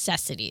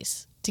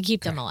necessities to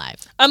keep them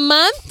alive. A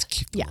month? To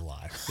keep them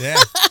alive. Yeah.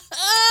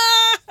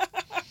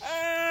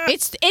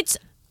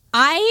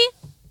 I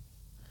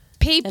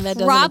pay and that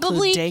doesn't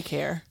probably include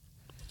daycare.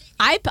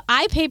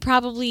 I pay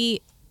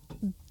probably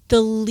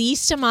the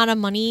least amount of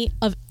money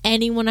of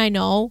anyone I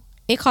know.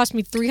 It cost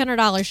me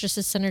 $300 just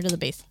to send her to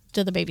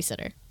the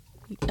babysitter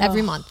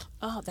every month.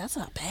 Oh, that's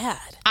not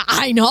bad.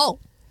 I know.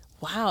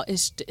 Wow,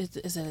 is it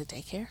a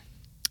daycare?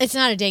 It's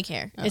not a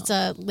daycare. Oh. It's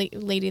a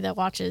lady that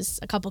watches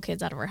a couple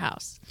kids out of her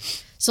house.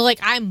 So,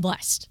 I'm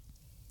blessed.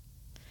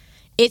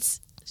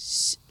 It's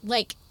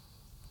like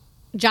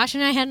Josh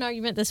and I had an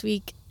argument this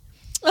week.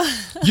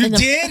 You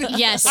did?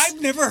 Yes.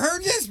 I've never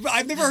heard this.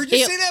 I've never heard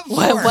you say that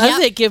before. What was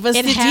it? Give us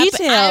the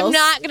details. I'm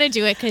not going to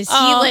do it because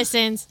he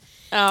listens.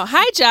 Oh,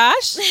 hi,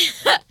 Josh.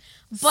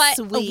 But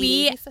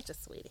sweetie. He's such a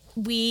sweetie.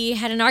 We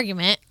had an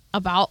argument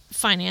about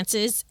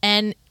finances,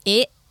 and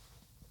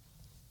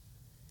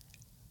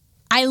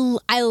I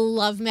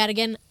love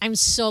Madigan. I'm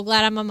so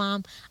glad I'm a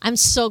mom. I'm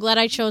so glad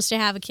I chose to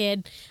have a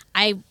kid.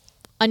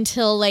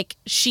 Until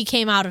she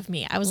came out of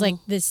me, I was like,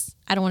 this,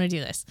 I don't want to do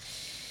this.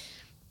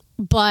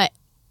 But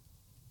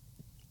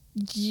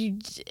you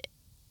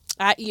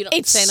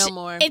don't say no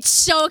more. It's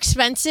so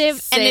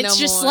expensive, and it's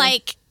just more.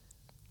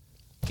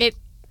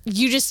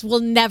 You just will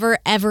never,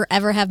 ever,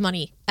 ever have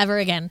money ever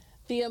again.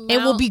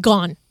 It will be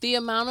gone. The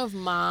amount of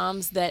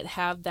moms that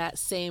have that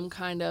same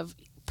kind of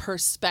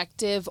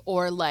perspective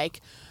or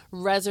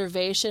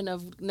reservation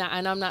of,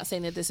 and I'm not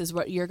saying that this is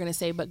what you're going to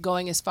say, but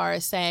going as far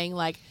as saying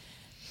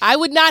I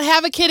would not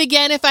have a kid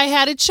again if I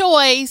had a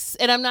choice.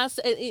 And I'm not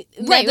that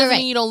doesn't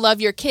mean you don't love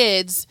your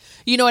kids.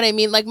 You know what I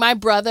mean? My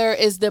brother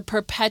is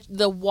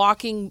the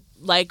walking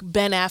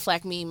Ben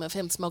Affleck meme of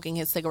him smoking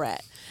his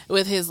cigarette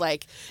with his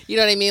you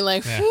know what I mean? I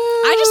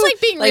just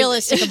like being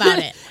realistic about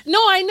it. No,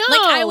 I know.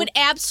 I would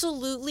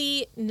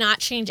absolutely not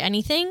change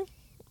anything.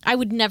 I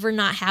would never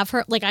not have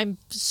her. I'm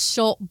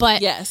so,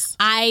 but yes,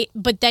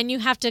 but then you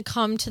have to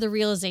come to the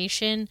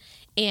realization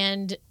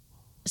and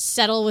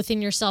settle within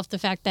yourself the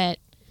fact that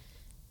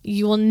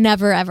you will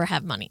never ever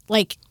have money.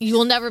 You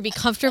will never be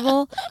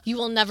comfortable. You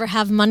will never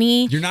have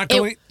money. You're not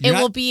going. It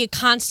will be a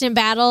constant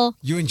battle.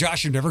 You and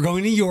Josh are never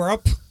going to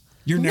Europe.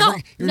 You're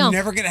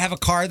never going to have a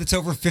car that's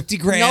over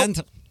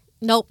 $50,000.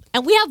 Nope.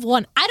 And we have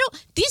one.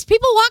 These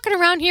people walking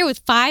around here with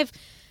 5,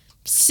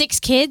 6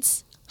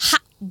 kids.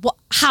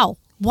 How?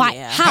 Why?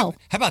 Yeah. How?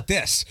 How about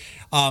this?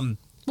 Well,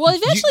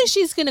 eventually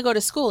she's going to go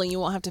to school and you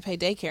won't have to pay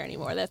daycare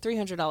anymore. That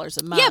 $300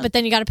 a month. Yeah, but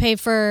then you got to pay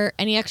for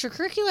any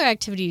extracurricular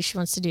activities she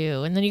wants to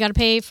do. And then you got to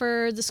pay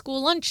for the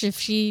school lunch if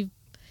she...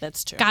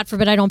 That's true. God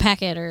forbid I don't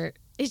pack it. Or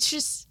it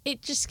just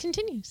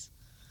continues.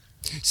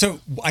 So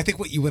I think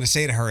what you want to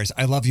say to her is,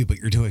 I love you, but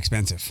you're too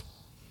expensive.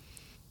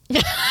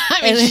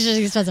 She's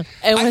just expensive.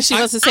 And what she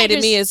wants to say to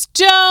me is,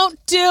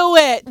 don't do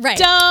it. Right.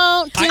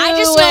 Don't do it. I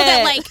just know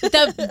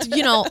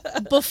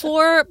that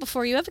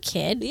before you have a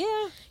kid,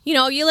 yeah,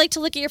 you like to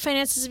look at your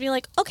finances and be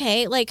like,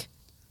 okay, we're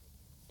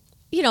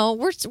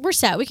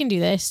set. We can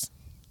do this.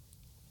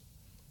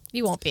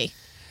 You won't be.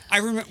 I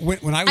remember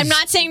when I was... I'm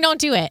not saying don't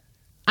do it.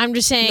 I'm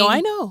just saying... No,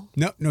 I know.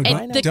 No,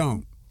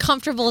 don't.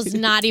 Comfortable is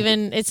not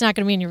even... It's not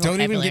going to be in your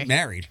vocabulary. Don't even get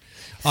married.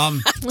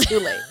 Too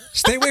late.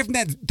 Stay away from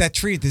that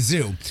tree at the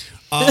zoo.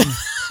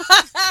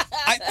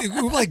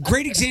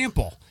 Great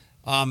example.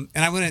 And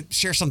I want to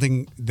share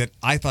something that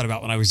I thought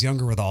about when I was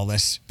younger with all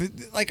this. But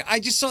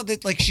I just saw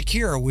that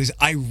Shakira was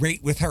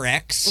irate with her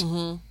ex.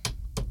 Mm-hmm.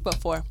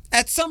 Before.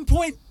 At some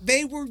point,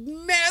 they were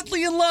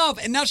madly in love,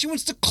 and now she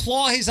wants to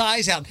claw his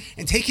eyes out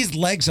and take his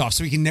legs off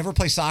so he can never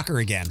play soccer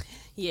again.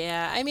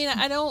 Yeah, I mean,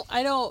 I don't.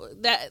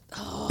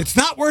 It's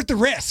not worth the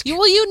risk.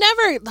 You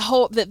never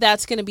hope that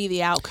that's going to be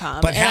the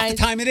outcome. But half the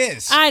time it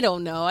is. I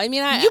don't know. I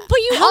mean, how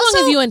also, long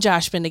have you and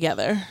Josh been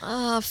together?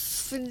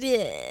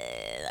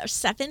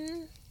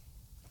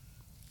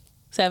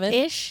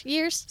 7-ish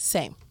years.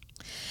 Same.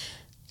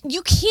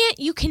 You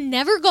can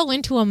never go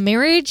into a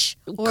marriage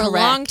or a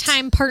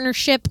long-time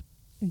partnership,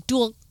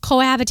 dual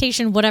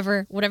cohabitation,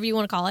 whatever you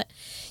want to call it.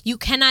 You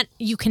can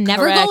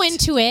never go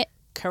into it.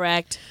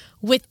 Correct.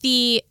 With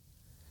the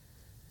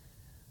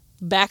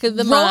back of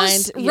the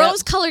mind,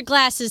 rose-colored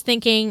glasses,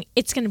 thinking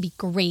it's going to be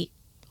great.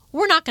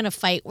 We're not going to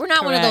fight. We're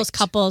not one of those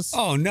couples.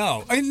 Oh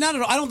no, I mean, not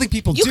at all. I don't think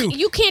people do.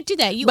 You can't do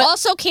that. You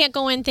also can't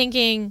go in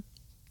thinking,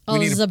 "Oh,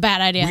 this is a bad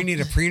idea." We need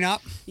a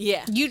prenup.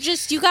 Yeah. You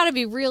got to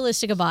be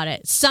realistic about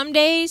it. Some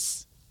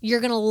days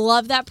you're going to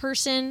love that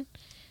person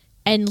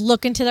and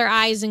look into their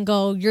eyes and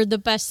go, "You're the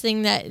best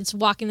thing that is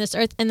walking this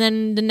earth." And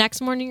then the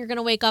next morning you're going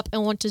to wake up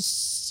and want to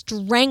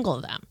strangle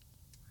them.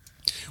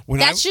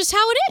 That's just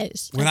how it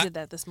is. I did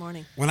that this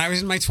morning. When I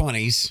was in my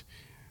 20s,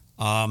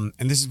 and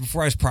this is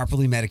before I was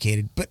properly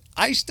medicated, but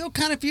I still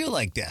kind of feel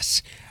like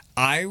this.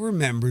 I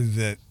remember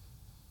the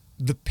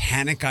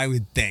panic I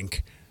would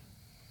think.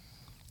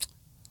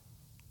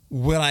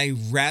 Would I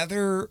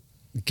rather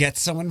get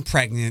someone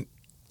pregnant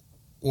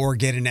or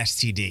get an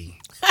STD?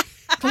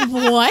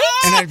 What?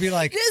 And I'd be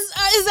like...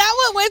 Is that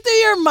what went through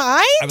your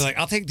mind? I'd be like,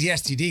 I'll take the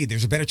STD.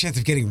 There's a better chance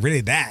of getting rid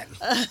of that.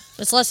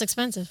 It's less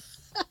expensive.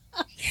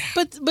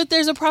 Yeah. But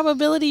there's a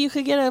probability you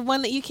could get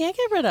one that you can't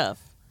get rid of.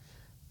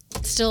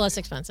 Still less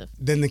expensive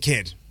than the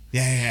kid.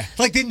 Yeah.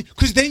 Like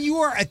because then you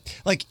are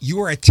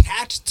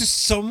attached to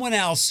someone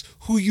else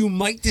who you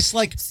might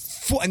dislike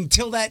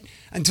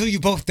until you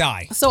both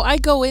die. So I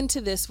go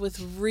into this with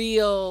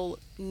real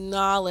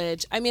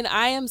knowledge. I mean,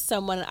 I am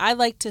someone, I'd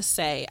like to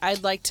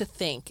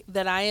think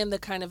that I am the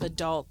kind of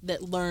adult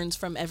that learns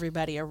from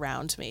everybody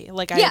around me.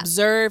 Like, I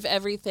observe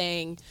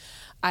everything,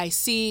 I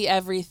see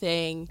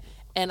everything,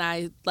 and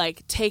I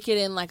take it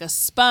in like a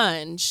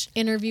sponge.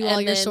 Interview all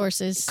your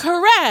sources.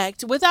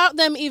 Correct. Without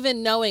them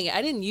even knowing it.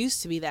 I didn't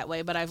used to be that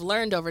way, but I've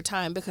learned over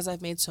time because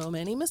I've made so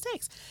many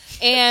mistakes.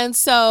 And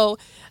so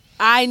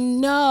I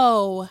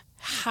know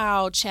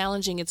how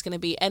challenging it's going to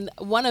be. And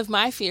one of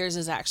my fears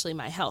is actually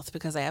my health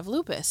because I have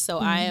lupus. So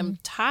I am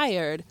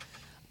tired.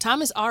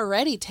 Thomas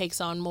already takes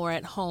on more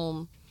at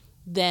home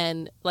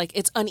than,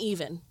 it's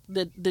uneven.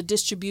 The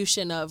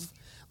distribution of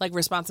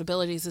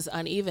responsibilities is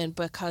uneven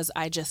because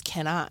I just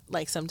cannot,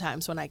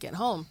 sometimes when I get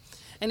home.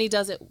 And he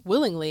does it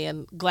willingly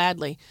and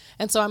gladly.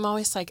 And so I'm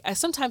always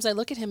sometimes I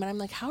look at him and I'm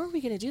like, how are we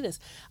going to do this?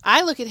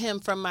 I look at him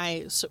from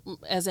my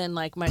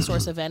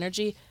source of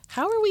energy.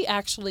 How are we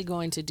actually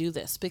going to do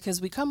this? Because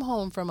we come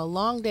home from a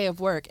long day of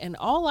work and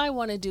all I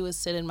want to do is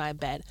sit in my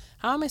bed.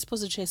 How am I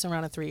supposed to chase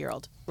around a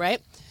 3-year-old, right?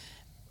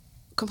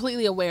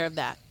 Completely aware of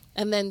that.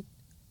 And then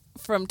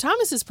from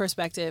Thomas's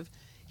perspective,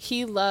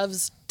 he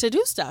loves to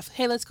do stuff.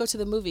 Hey, let's go to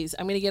the movies.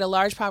 I'm going to get a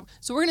large pop.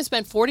 So we're going to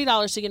spend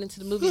 $40 to get into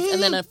the movies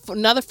and then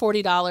another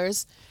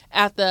 $40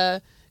 at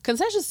the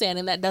concession stand,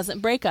 and that doesn't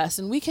break us.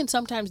 And we can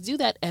sometimes do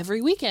that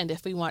every weekend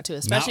if we want to,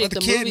 especially if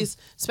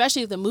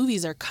the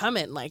movies are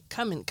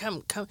coming,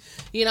 come,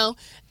 you know?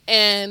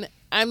 And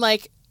I'm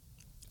like,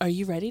 are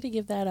you ready to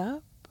give that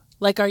up?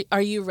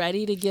 Are you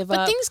ready to give up?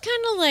 But things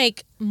kind of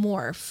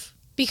morph.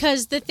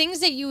 Because the things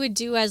that you would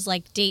do as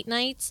date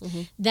nights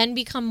then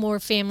become more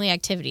family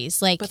activities.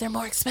 But they're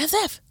more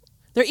expensive.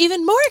 They're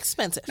even more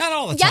expensive. Not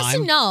all the time. Yes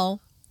and no.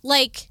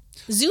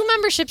 Zoo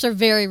memberships are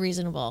very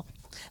reasonable.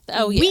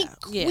 Oh, yeah.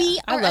 We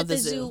are I love at the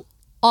zoo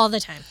all the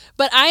time.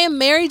 But I am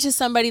married to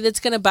somebody that's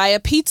going to buy a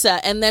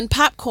pizza and then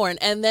popcorn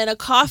and then a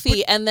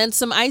coffee and then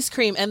some ice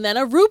cream and then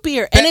a root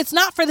beer. And it's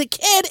not for the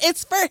kid.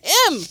 It's for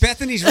him.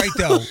 Bethany's right,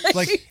 though.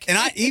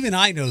 And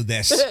I know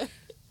this.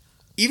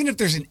 Even if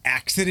there's an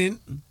accident...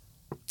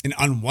 an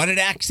unwanted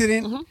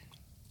accident,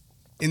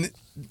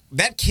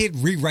 that kid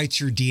rewrites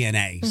your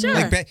DNA. Sure.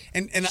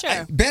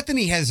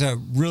 Bethany has a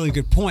really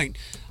good point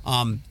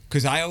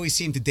because I always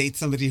seem to date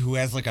somebody who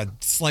has a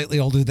slightly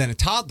older than a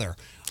toddler.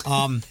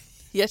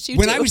 Yes, you do.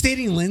 When I was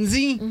dating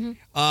Lindsay,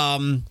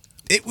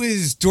 it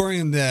was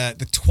during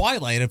the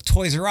twilight of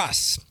Toys R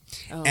Us.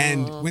 Oh.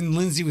 And when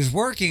Lindsay was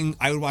working,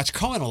 I would watch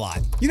Cohen a lot.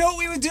 You know what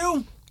we would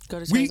do?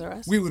 Go to Toys R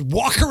Us? We would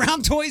walk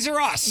around Toys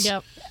R Us.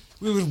 Yep.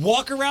 We would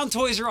walk around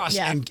Toys R Us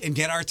and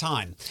get our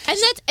time. And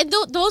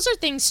those are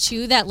things,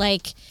 too, that,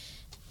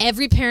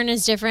 every parent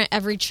is different.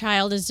 Every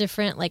child is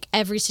different.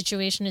 Every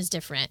situation is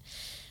different.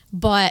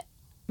 But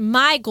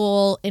my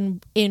goal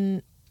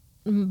in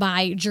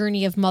my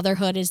journey of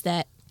motherhood is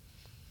that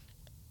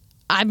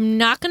I'm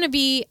not going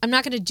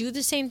to do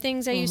the same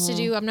things I used to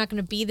do. I'm not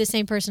going to be the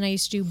same person I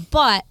used to do.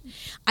 But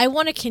I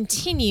want to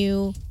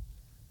continue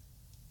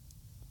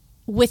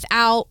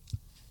without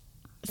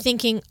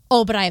thinking,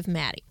 oh, but I have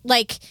Maddie.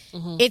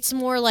 It's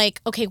more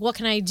okay, what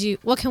can I do?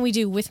 What can we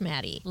do with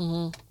Maddie?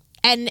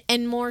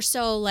 And more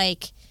so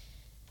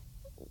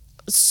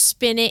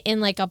spin it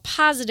in a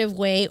positive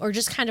way, or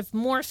just kind of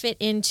morph it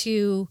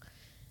into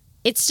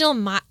it's still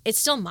my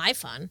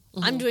fun.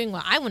 I'm doing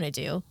what I want to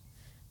do,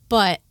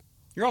 but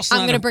You're also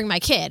I'm going to bring my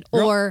kid.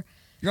 Or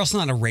you're also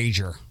not a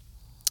rager.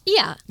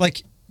 Yeah.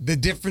 Like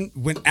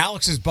when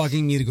Alex is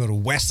bugging me to go to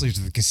Wesley's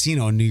to the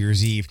casino on New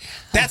Year's Eve,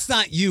 that's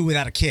not you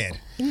without a kid.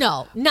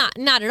 No, not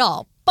at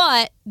all.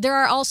 But there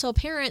are also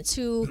parents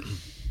who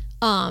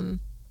are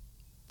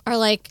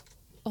like,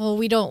 oh,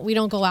 we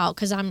don't go out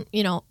because I'm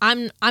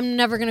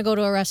never going to go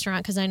to a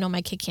restaurant because I know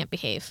my kid can't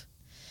behave.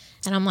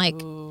 And I'm like,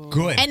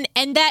 good.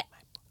 And that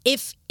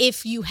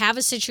if you have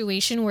a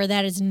situation where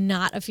that is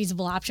not a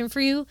feasible option for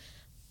you,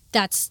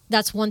 that's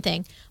one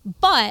thing.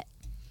 But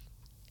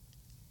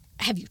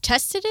have you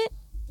tested it?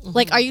 Mm-hmm.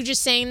 Like, are you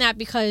just saying that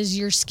because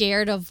you're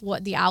scared of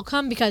what the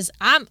outcome? Because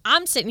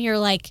I'm sitting here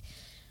like,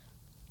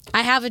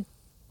 I have a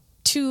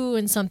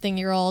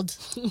 2-and-something-year-old.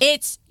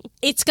 It's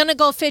gonna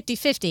go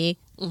 50-50.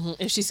 Mm-hmm.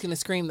 If she's gonna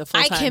scream the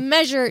full time. I can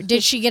measure.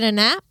 Did she get a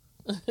nap?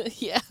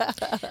 Yeah.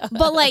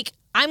 But like,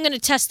 I'm gonna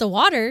test the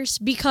waters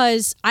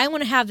because I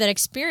want to have that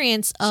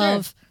experience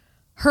of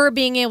her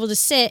being able to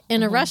sit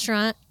in a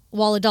restaurant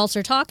while adults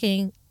are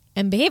talking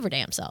and behave her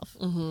damn self.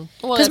 Mm-hmm.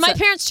 Because my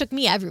parents took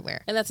me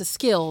everywhere. And that's a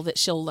skill that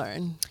she'll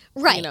learn.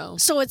 Right. You know?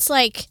 So it's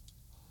like,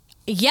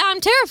 yeah,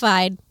 I'm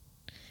terrified.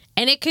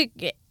 And it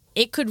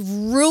could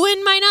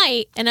ruin my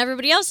night and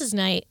everybody else's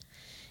night.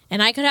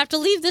 And I could have to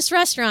leave this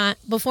restaurant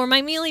before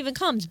my meal even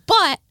comes.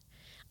 But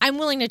I'm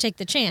willing to take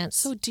the chance.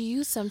 So do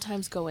you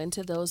sometimes go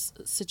into those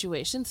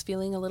situations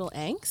feeling a little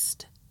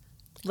angst?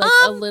 Like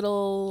a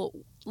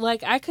little...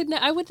 Like, I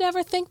would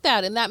never think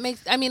that. And that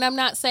makes, I mean, I'm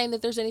not saying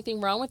that there's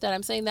anything wrong with that.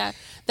 I'm saying that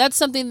that's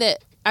something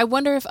that I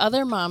wonder if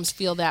other moms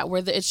feel that,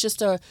 where it's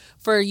just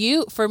for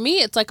me,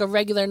 it's like a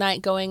regular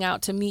night going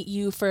out to meet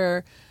you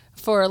for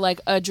like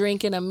a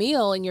drink and a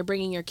meal and you're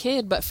bringing your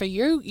kid. But for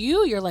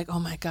you're like, oh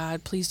my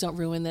God, please don't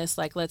ruin this.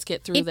 Like, let's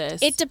get through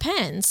this. It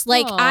depends.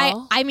 Like,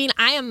 I mean,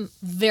 I am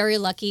very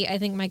lucky. I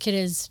think my kid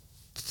is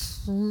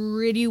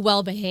pretty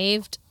well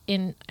behaved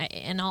on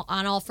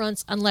all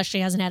fronts, unless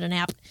she hasn't had a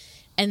nap.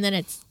 And then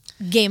it's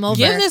game over.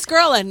 Give this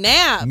girl a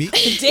nap.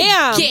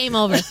 Damn. Game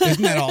over.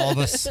 Isn't that all of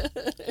us?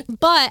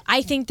 But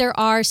I think there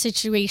are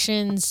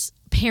situations,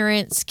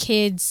 parents,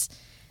 kids,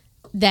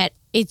 that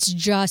it's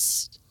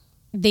just,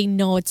 they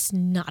know it's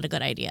not a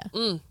good idea.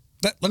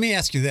 Let me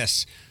ask you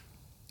this.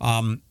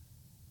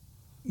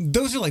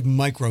 Those are like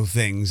micro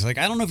things. Like,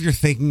 I don't know if you're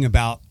thinking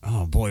about,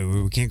 oh boy,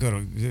 we can't go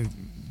to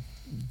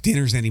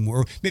dinners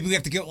anymore. Maybe we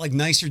have to get like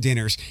nicer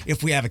dinners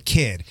if we have a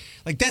kid.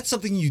 Like, that's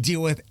something you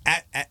deal with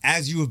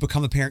as you have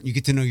become a parent. You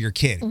get to know your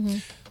kid.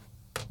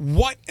 Mm-hmm.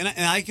 What, and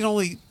I can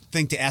only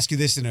think to ask you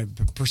this in a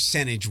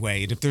percentage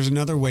way. And if there's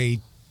another way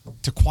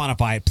to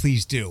quantify it,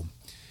 please do.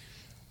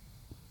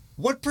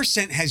 What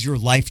percent has your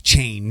life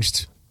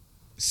changed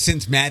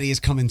since Maddie has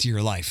come into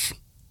your life?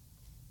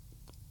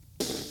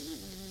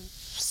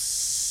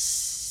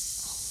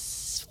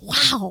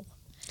 Wow.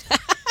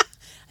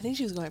 I think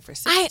she was going for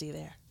 60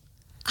 there.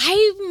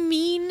 I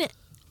mean,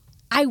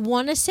 I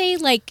want to say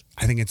like...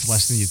 I think it's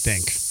less than you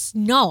think.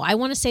 No, I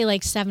want to say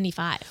like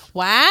 75.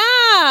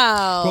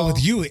 Wow. Well,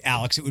 with you,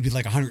 Alex, it would be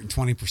like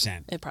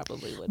 120%. It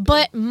probably would be.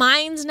 But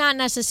mine's not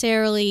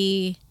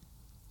necessarily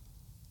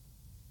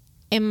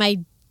in my...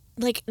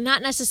 Like,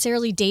 not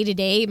necessarily day to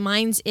day.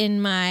 Mine's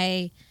in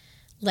my,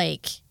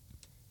 like,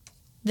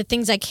 the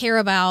things I care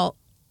about,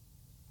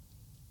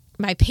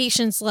 my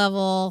patience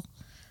level,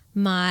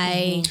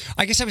 my...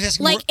 I guess I was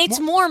asking... Like, it's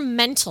more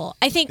mental.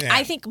 I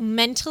think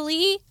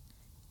mentally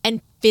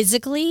and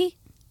physically,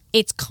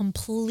 it's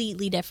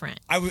completely different.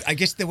 I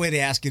guess the way to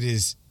ask it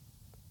is,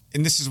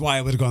 and this is why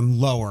I would have gone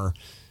lower,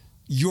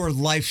 your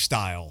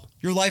lifestyle.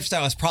 Your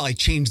lifestyle has probably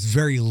changed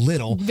very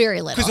little.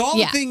 Very little, because all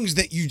the things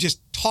that you just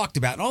talked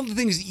about, and all the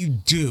things that you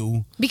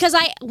do... Because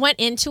I went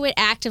into it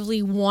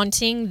actively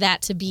wanting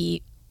that to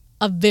be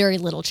a very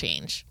little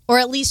change. Or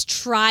at least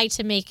try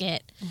to make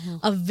it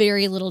a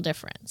very little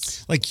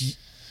difference. Like,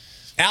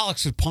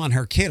 Alex would pawn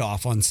her kid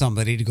off on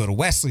somebody to go to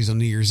Wesley's on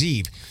New Year's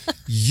Eve.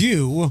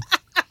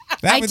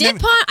 I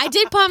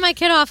did pawn my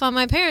kid off on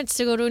my parents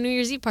to go to a New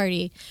Year's Eve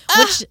party.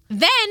 Which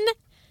then...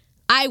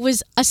 I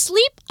was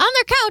asleep on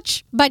their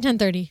couch by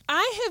 10:30.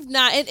 I have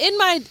not.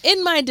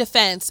 In my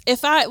defense,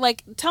 if I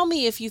tell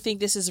me if you think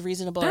this is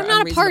reasonable. I'm or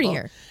not unreasonable.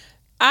 a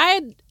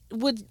partier.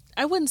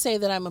 I wouldn't say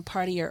that I'm a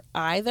partier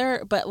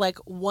either, but like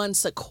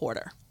once a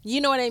quarter.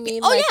 You know what I mean?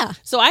 Oh, yeah.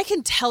 So I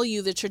can tell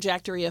you the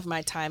trajectory of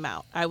my time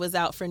out. I was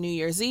out for New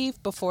Year's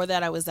Eve. Before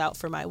that, I was out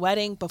for my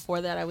wedding.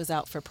 Before that, I was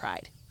out for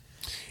Pride.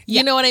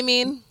 You know what I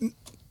mean?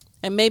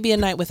 And maybe a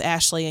night with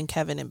Ashley and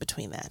Kevin in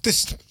between that.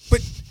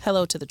 But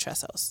hello to the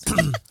Tressos.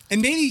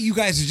 And maybe you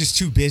guys are just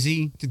too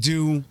busy to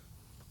do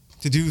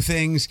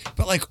things.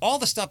 But like all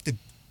the stuff that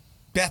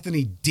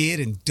Bethany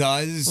did and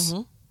does,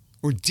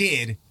 or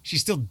did, she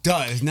still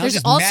does. Now there's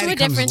just also Maddie a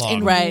difference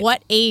in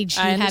what age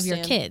you have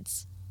your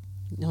kids.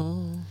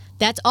 No,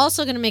 that's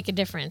also going to make a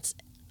difference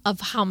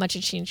of how much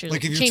it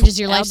changes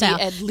your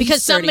lifestyle.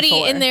 Because somebody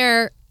 34. in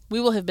their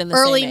we will have been the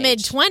early same mid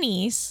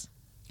 20s.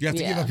 You have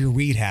to give up your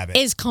weed habit.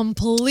 Is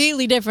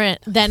completely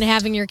different than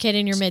having your kid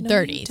in your mid 30s.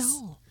 No, you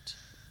don't.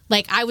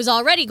 Like, I was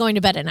already going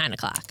to bed at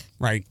 9:00.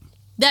 Right.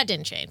 That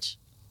didn't change.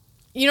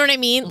 You know what I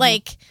mean?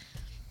 Like,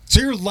 So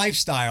your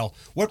lifestyle,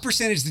 what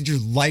percentage did your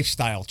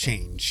lifestyle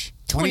change?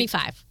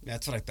 25.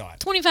 That's what I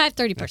thought. 25,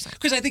 30%.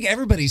 Because I think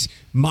everybody's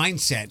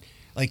mindset,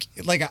 like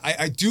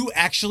I do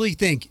actually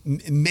think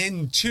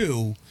men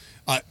too,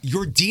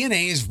 your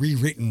DNA is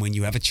rewritten when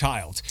you have a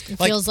child. It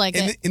feels like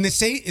it. In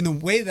the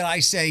way that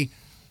I say,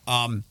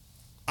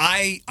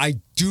 I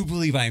do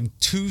believe I am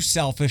too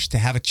selfish to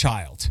have a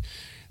child.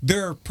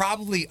 There are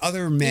probably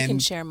other men. You can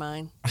share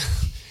mine.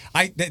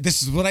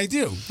 This is what I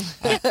do.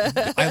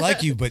 I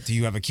like you, but do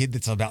you have a kid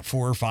that's about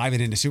 4 or 5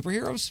 and into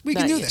superheroes? We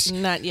can do this.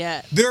 Not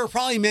yet. There are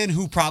probably men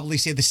who probably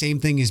say the same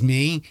thing as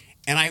me,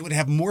 and I would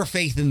have more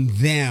faith in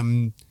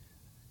them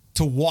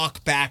to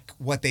walk back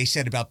what they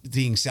said about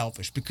being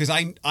selfish, because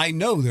I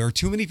know there are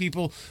too many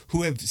people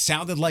who have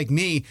sounded like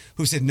me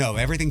who said, no,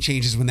 everything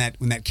changes when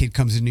that kid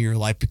comes into your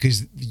life,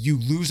 because you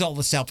lose all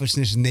the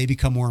selfishness and they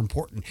become more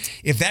important.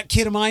 If that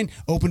kid of mine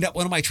opened up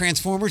one of my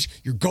Transformers,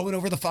 you're going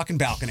over the fucking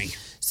balcony.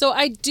 So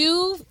I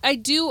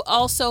do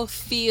also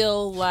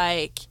feel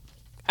like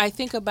I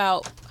think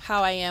about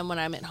how I am when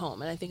I'm at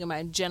home, and I think of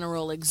my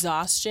general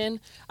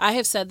exhaustion. I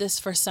have said this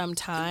for some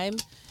time.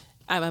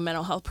 I'm a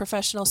mental health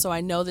professional, so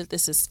I know that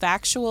this is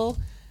factual.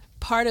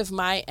 Part of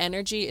my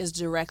energy is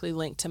directly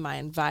linked to my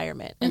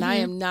environment, and I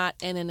am not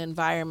in an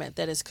environment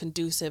that is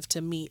conducive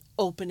to me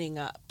opening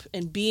up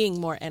and being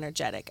more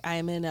energetic. I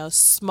am in a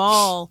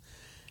small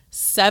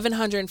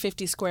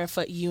 750 square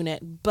foot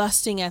unit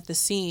busting at the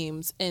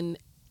seams, and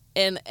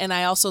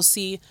I also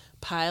see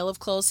pile of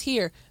clothes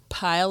here,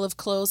 pile of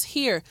clothes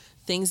here,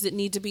 things that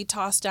need to be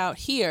tossed out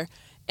here,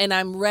 and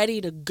I'm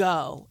ready to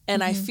go.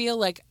 And I feel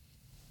like,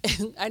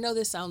 I know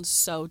this sounds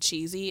so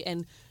cheesy,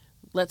 and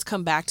let's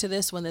come back to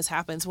this when this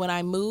happens. When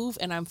I move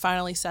and I'm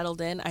finally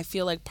settled in, I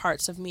feel like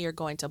parts of me are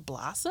going to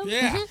blossom.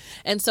 Yeah.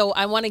 And so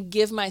I want to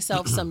give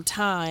myself some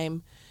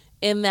time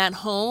in that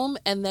home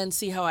and then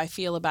see how I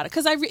feel about it.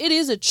 Because it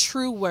is a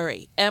true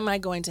worry. Am I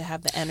going to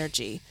have the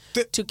energy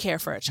to care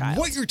for a child?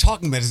 What you're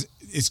talking about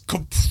is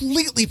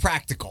completely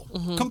practical.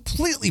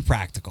 Completely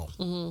practical.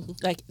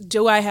 Like,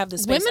 do I have the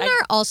space? Women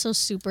are also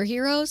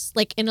superheroes,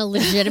 like in a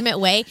legitimate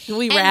way.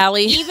 We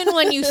rally. Even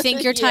when you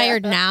think you're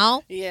tired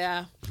now,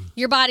 Yeah.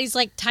 your body's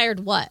like,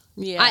 tired what?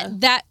 Yeah.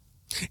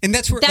 And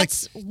that's where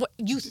What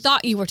you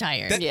thought you were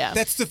tired.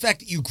 That's the fact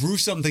that you grew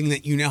something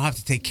that you now have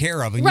to take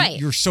care of, and Right.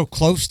 you're so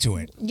close to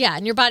it. Yeah,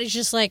 and your body's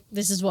just like,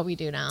 this is what we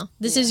do now.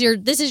 This is your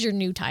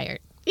new tired.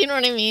 You know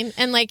what I mean?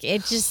 And like,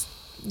 it just,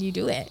 you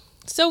do it.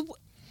 So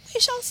we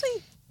shall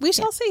see. We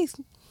shall see.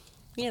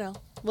 You know,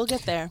 we'll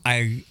get there.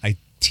 I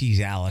tease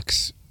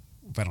Alex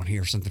if I don't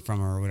hear something from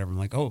her or whatever. I'm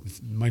like, oh,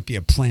 it might be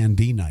a Plan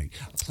B night.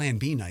 A Plan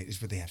B night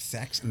is where they have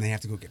sex and they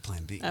have to go get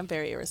Plan B. I'm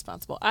very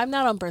irresponsible. I'm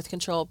not on birth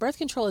control. Birth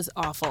control is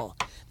awful.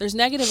 There's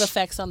negative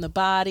effects on the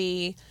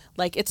body.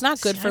 Like, it's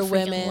not good for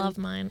women. I love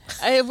mine.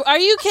 Are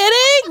you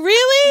kidding?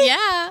 Really?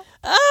 Yeah.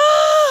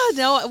 Oh,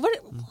 no.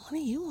 What are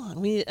you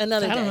on?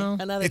 Another I don't day. know.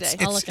 Another day.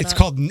 It's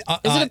called. Is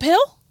it a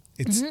pill?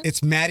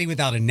 It's Maddie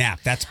without a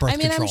nap. That's birth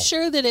control. I'm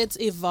sure that it's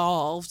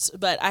evolved,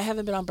 but I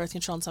haven't been on birth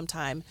control in some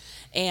time,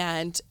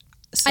 and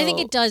so I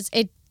think it does.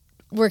 It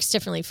works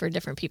differently for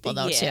different people,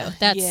 though. Too.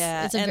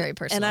 It's a very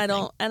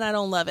personal. And I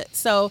don't love it.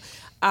 So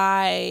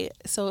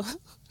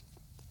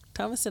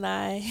Thomas and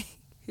I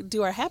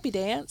do our happy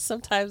dance.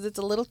 Sometimes it's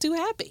a little too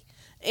happy,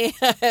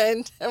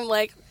 and I'm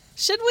like,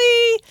 should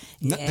we?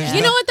 Yeah.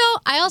 You know what though?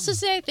 I also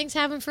say things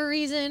happen for a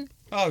reason.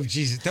 Oh,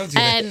 Jesus, don't do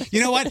that.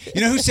 You know what?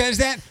 You know who says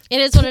that? It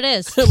is what it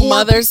is.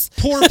 Mothers.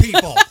 Poor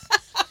people.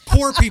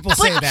 Poor people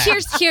say that.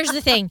 Here's the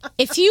thing.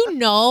 If you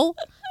know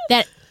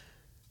that,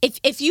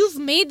 if you've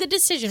made the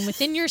decision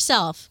within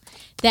yourself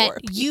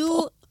that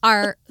you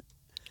are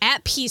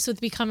at peace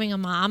with becoming a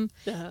mom,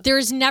 there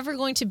is never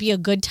going to be a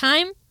good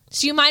time.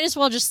 So you might as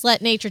well just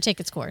let nature take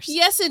its course.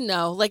 Yes and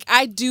no. Like,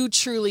 I do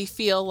truly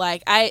feel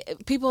like I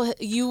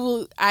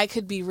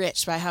could be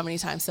rich by how many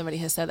times somebody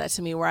has said that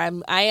to me, where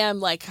I am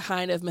like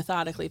kind of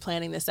methodically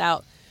planning this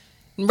out.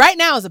 Right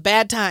now is a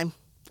bad time.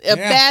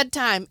 Bad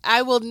time.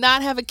 I will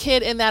not have a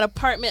kid in that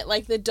apartment.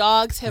 Like, the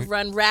dogs have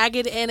run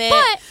ragged in it.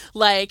 But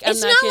like,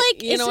 it's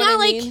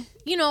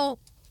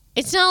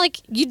it's not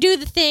like you do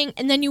the thing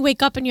and then you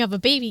wake up and you have a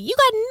baby. You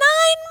got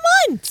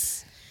 9 months.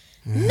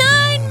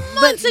 9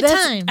 months of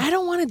time. I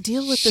don't want to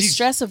deal with the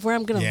stress of where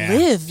I'm going to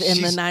live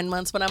in the 9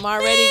 months when I'm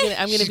already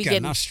I'm going to be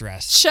getting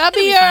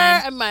chubbier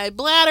and my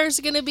bladder's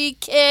going to be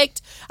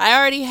kicked. I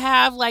already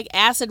have like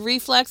acid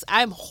reflux.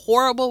 I'm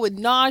horrible with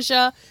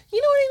nausea.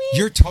 You know what I mean?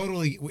 You're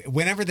totally,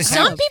 whenever this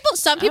happens.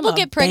 Some people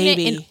get pregnant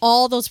and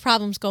all those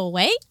problems go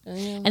away.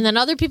 And then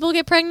other people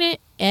get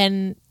pregnant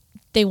and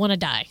they want to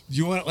die.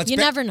 You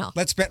never know.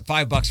 Let's bet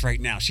 $5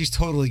 right now. She's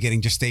totally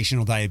getting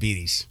gestational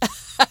diabetes.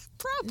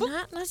 Probably.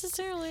 Not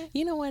necessarily.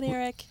 You know what,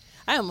 Eric?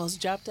 I almost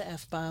dropped the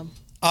F-bomb.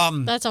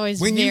 That's always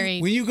when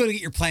you go to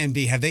get your Plan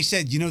B, have they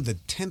said, the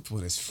 10th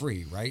one is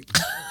free, right?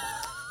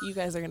 You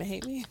guys are going to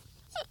hate me.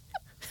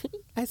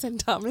 I sent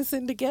Thomas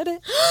in to get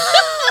it.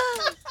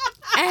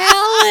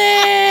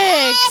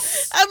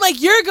 Alex! I'm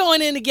like, you're you're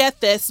going in to get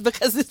this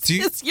because it's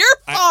your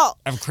fault.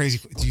 I have a crazy.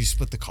 Do you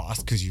split the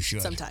cost? Because you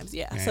should. Sometimes,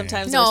 yeah. Yeah.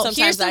 Sometimes, No, sometimes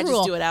here's the I rule.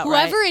 just do it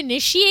outright. Whoever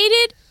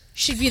initiated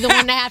should be the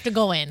one to have to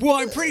go in. Well,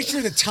 I'm pretty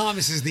sure that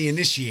Thomas is the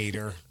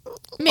initiator.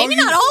 Maybe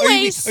not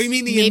always. You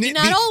mean the maybe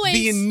not always.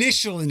 The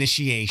initial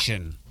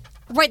initiation.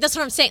 Right, that's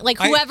what I'm saying. Like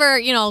whoever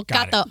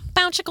got the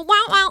bow chicka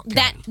wow wow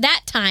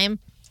that time,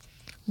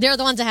 they're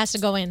the ones that has to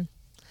go in.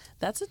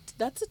 That's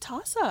a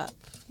toss up.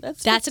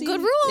 That's a good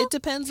rule. It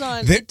depends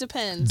on. It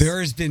depends.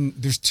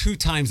 There's 2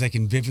 times I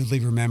can vividly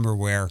remember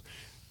where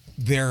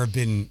there have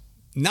been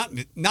not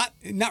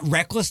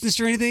recklessness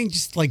or anything,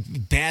 just like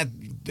bad.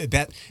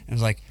 And I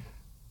was like,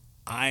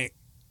 I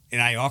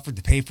offered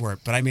to pay for it,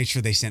 but I made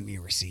sure they sent me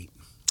a receipt.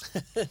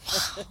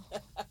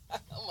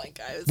 Oh my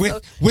god! It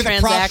was With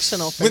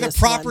transactional with a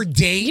proper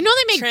date. You know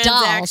they make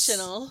dolls.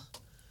 Transactional.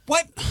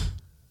 What?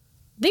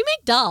 They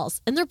make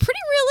dolls, and they're pretty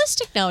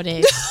realistic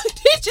nowadays.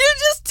 Did you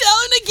just tell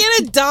him to get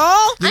a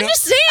doll? I'm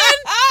just saying.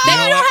 Then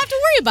I don't have to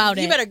worry about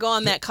it. You better go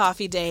on that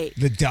coffee date.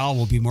 The doll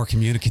will be more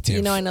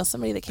communicative. I know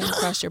somebody that came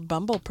across your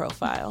Bumble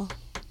profile.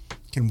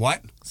 Can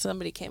what?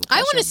 Somebody came across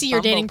I want to see your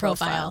Bumble dating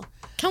profile.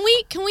 Can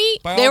we?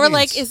 By They all were means.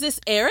 like, "Is this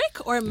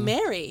Eric or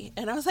Mary?"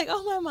 And I was like,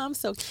 "Oh, my mom's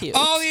so cute."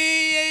 Oh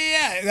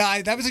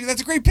yeah.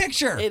 That's a great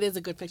picture. It is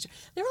a good picture.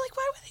 They were like,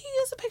 "Why would he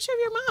use a picture of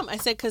your mom?" I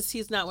said, "Because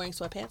he's not wearing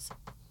sweatpants,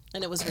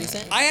 and it was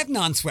recent." I have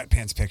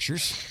non-sweatpants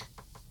pictures.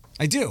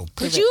 I do.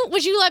 Would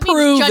you let me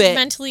Prove it.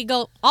 judgmentally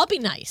go? I'll be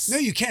nice. No,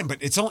 you can, but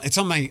it's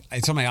on my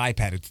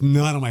iPad. It's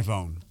not on my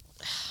phone.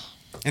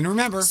 And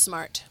remember,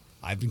 Smart.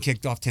 I've been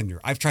kicked off Tinder.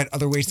 I've tried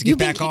other ways to get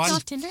back on.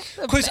 Off Tinder?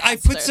 Because I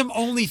put some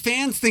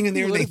OnlyFans thing in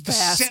there. What They a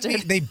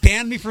bastard. they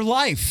banned me for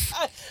life.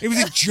 It was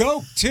a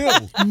joke too.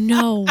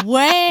 No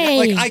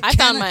way. I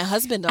found my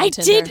husband on I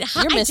Tinder. did.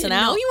 You're I missing didn't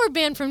out. know you were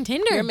banned from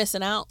Tinder. You're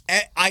missing out.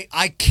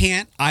 I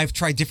can't. I've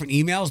tried different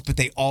emails, but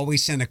they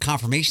always send a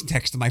confirmation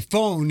text to my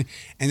phone,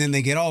 and then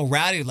they get all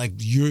rowdy like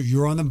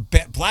you're on the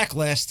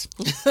blacklist.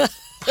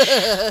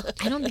 I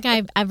don't think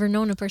I've ever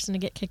known a person to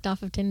get kicked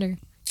off of Tinder.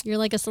 You're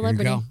like a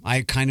celebrity. There you go.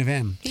 I kind of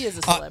am. He is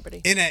a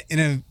celebrity. In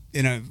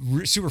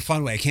a super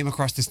fun way. I came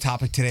across this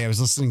topic today. I was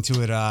listening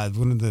to it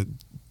one of the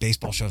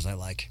baseball shows I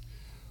like.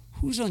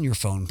 Who's on your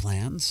phone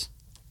plans?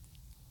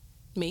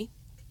 Me.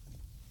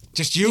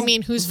 Just you? You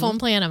mean whose phone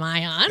plan am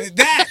I on?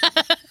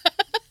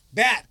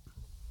 That.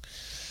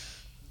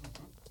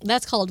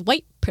 That's called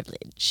white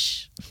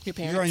privilege. Your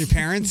parents. You're on your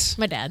parents?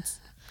 My dad's.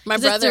 My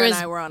 'Cause it's brother through and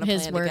his- I were on a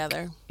his plan work.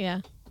 together.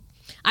 Yeah.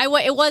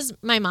 It was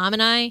my mom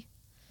and I.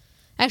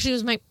 Actually, it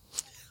was my.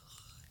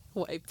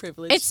 White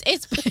privilege.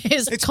 It's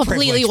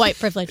completely privilege. white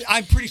privilege.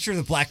 I'm pretty sure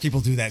that black people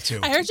do that too.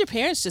 I heard your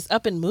parents just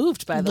up and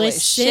moved, by the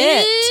Listen, way.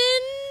 Shit.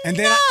 And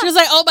then She was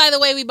like, "Oh, by the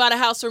way, we bought a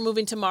house. We're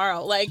moving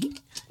tomorrow." Like,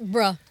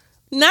 bruh,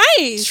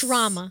 nice.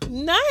 trauma.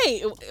 Nice.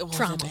 It wasn't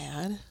Trauma.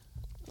 bad.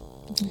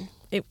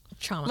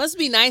 Trauma. Must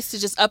be nice to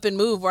just up and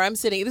move where I'm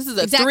sitting. This is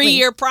a Exactly.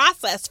 3-year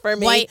process for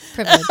me. White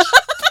privilege.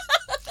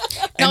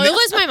 No, it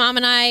was my mom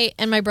and I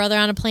and my brother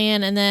on a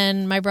plan, and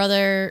then my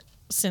brother,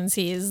 since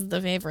he's the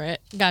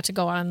favorite, got to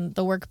go on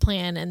the work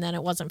plan, and then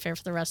it wasn't fair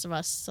for the rest of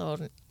us. So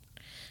little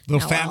now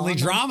we're all family on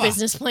the drama.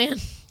 business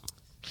plan.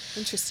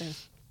 Interesting.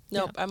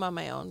 Nope, I'm on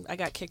my own. I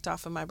got kicked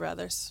off of my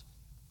brother's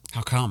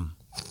How come?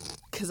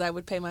 because I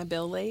would pay my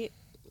bill late.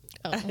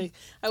 Oh. I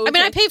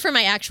I pay for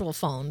my actual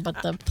phone,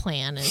 but the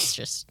plan is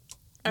just.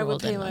 I would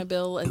rolled pay in my the-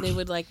 bill, and they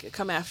would like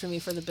come after me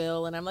for the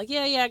bill, and I'm like,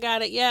 yeah,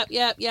 got it, yep,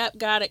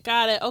 got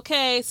it,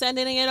 okay,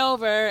 sending it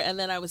over, and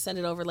then I would send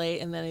it over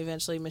late, and then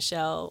eventually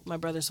Michelle, my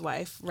brother's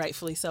wife,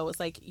 rightfully so, was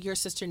like, your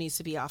sister needs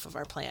to be off of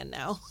our plan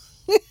now.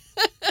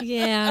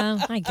 Yeah,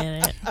 I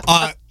get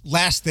it.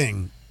 Last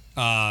thing.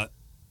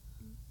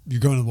 You're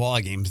going to the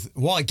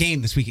Walleye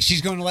game this week.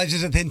 She's going to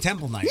Legends of the Hidden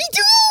Temple night.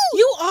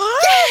 You are?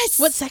 Yes!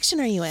 What section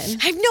are you in?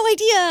 I have no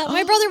idea.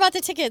 My brother bought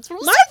the tickets. My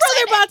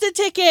brother bought the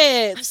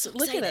tickets. I'm so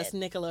Look at us,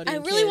 excited. Nickelodeon I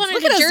really kids. wanted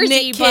Look a at us, jersey,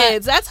 Nick but-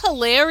 kids. That's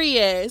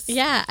hilarious.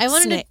 Yeah, I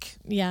wanted Snick.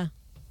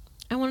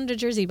 I wanted a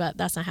jersey, but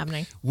that's not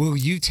happening. Will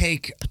you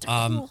take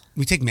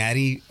we take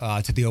Maddie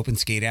to the open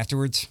skate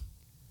afterwards?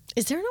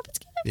 Is there an open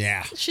skate?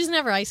 Yeah. She's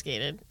never ice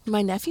skated.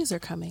 My nephews are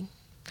coming,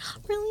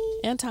 Really?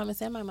 and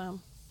Thomas and my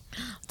mom. It's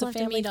We'll a have to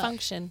family meet up.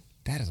 function.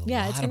 That is a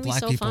Yeah, it's lot gonna of be black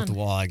so people fun. at the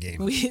Walleye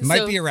game. We- It might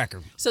so- be a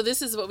record. So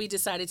this is what we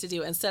decided to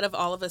do. Instead of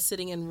all of us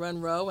sitting in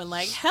run row and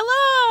like,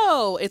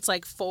 hello, it's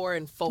like 4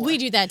 and 4. We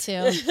do that too.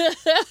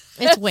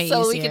 It's way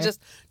so easier. we can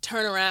just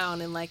turn around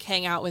and like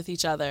hang out with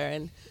each other.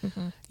 And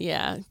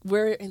yeah,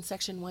 we're in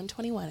section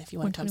 121 if you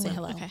want to come say 121,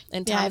 hello. okay.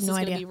 And Yeah, I Thomas have no is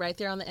going to idea. be right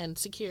there on the end.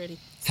 Security.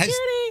 Has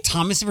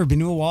Thomas ever been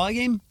to a Walleye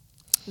game?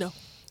 No,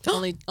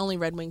 only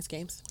Red Wings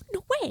games.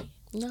 No way.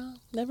 No,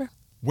 never.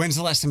 When's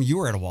the last time you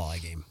were at a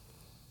Walleye game?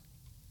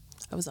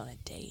 I was on a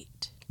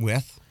date.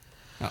 With?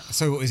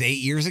 So it was 8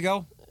 years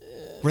ago?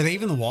 Were they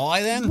even the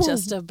Walleye then?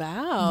 Just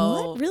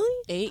about. What?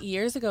 Really? 8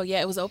 years ago.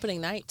 Yeah, it was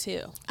opening night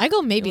too. I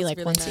go maybe It was like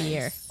really once a nice.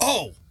 year.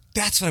 Oh,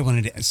 that's what I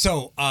wanted to.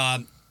 So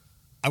I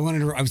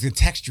was going to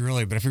text you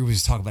earlier, but I figured we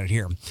just talk about it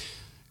here.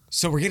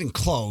 So we're getting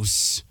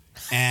close,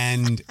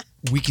 and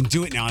we can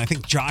do it now. And I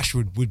think Josh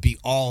would be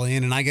all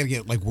in, and I got to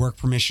get like work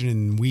permission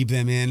and weave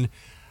them in.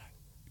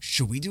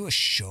 Should we do a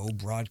show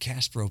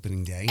broadcast for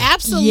opening day?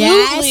 Absolutely.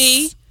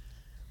 Yes.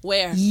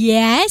 Where?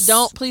 Yes.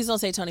 Please don't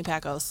say Tony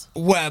Pacos.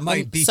 Well, it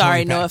might be.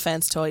 Sorry, Tony no Pac-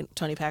 offense, Tony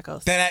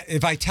Pacos. That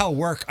if I tell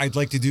work I'd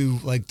like to do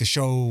like the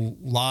show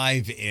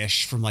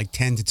live-ish from like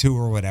 10 to 2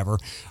 or whatever,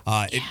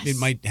 it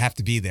might have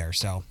to be there.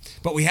 So,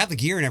 but we have the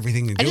gear and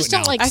everything to do it I just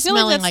don't now. like I feel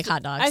smelling that's like the-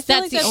 hot dogs. I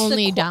feel That's like the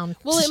only down.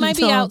 Well, it might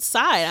be so-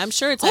 outside. I'm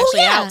sure it's Oh, actually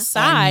yeah.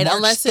 outside, On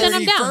unless March it's. Then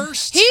I'm down.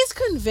 31st? He's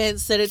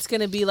convinced that it's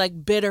going to be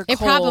like bitter It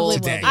cold. probably will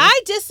Today. be.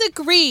 I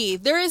disagree.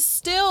 There is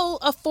still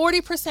a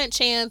 40%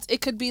 chance it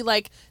could be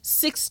like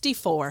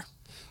 64.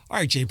 All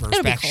right, Jay It'll be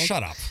Bursback, cold.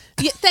 shut up.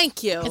 Yeah,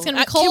 thank you. It's gonna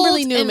be cold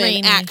Kimberly and Newman,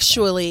 rainy.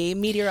 actually,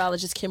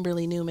 meteorologist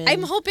Kimberly Newman.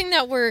 I'm hoping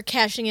that we're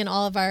cashing in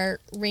all of our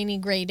rainy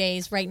gray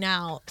days right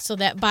now so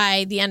that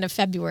by the end of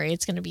February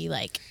it's going to be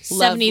like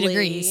 70 Lovely.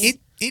 degrees.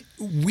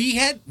 We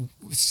had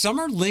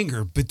summer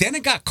linger, but then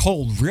it got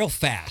cold real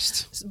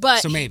fast.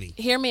 But so maybe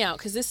hear me out,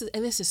 because this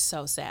is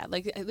so sad.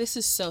 Like, this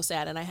is so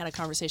sad, and I had a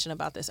conversation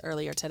about this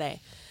earlier today.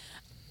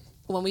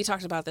 When we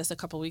talked about this a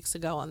couple weeks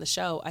ago on the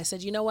show, I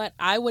said, you know what?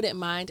 I wouldn't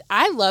mind.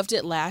 I loved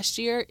it last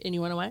year, and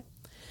you want to know why?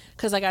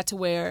 Because I got to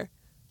wear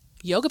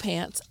yoga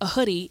pants, a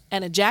hoodie,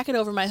 and a jacket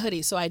over my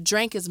hoodie. So I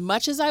drank as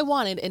much as I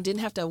wanted and didn't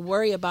have to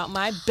worry about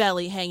my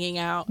belly hanging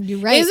out. You're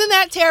right. Isn't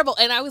that terrible?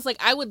 And I was like,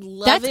 I would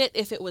love That's- it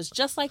if it was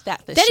just like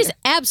that this That year. is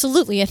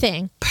absolutely a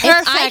thing. If I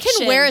Perfection.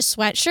 can wear a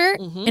sweatshirt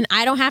and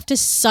I don't have to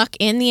suck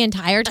in the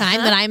entire time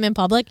that I'm in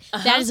public,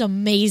 that is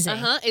amazing.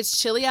 It's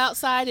chilly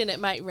outside and it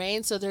might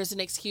rain, so there's an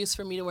excuse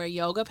for me to wear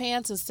yoga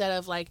pants instead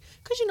of like,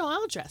 because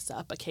I'll dress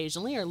up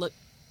occasionally or look.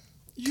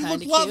 you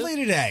kinda look lovely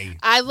cute. today.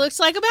 I looked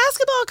like a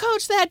basketball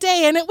coach that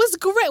day, and it was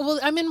great. Well,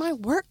 I'm in my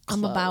work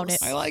clothes. I'm about it.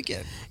 I like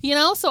it.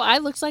 So I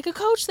looked like a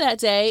coach that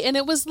day, and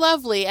it was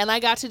lovely, and I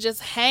got to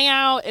just hang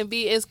out and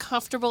be as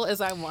comfortable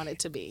as I wanted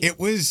to be. It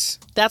was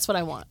That's what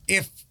I want.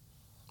 if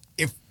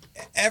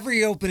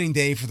every opening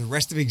day for the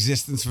rest of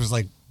existence was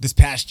like this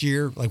past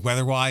year, like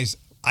weather-wise,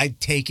 I'd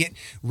take it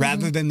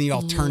rather than the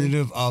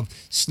alternative of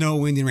snow,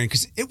 wind, and rain,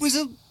 because it was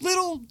a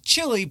little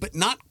chilly, but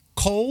not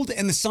cold,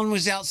 and the sun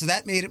was out, so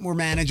that made it more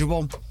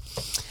manageable.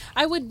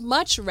 I would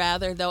much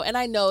rather, though, and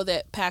I know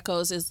that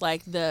Pacos is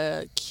like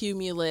the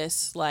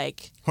cumulus,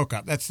 like,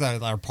 Hookup. That's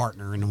our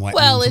partner in what?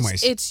 well, in some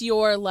ways. it's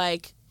your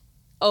like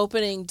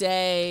opening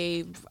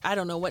day. I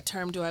don't know what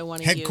term do I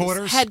want to use.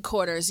 Headquarters?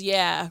 Headquarters,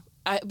 yeah.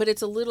 But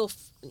it's a little.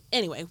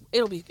 Anyway,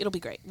 it'll be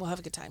great. We'll have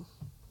a good time.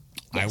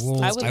 Yes,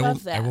 I would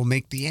love that. I will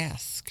make the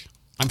ask.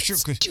 I'm sure.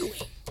 Let's do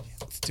it. Yeah,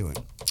 let's do it.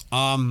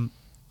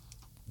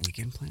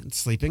 Weekend plans?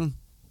 Sleeping?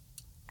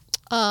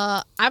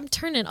 I'm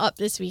turning up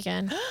this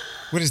weekend.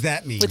 What does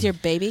that mean? With your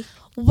baby.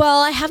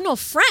 Well, I have no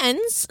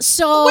friends,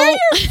 so We're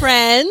your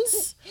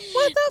friends.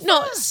 What the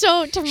no. fuck?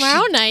 So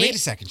tomorrow night, Wait a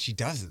second. She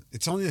doesn't.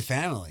 It's only the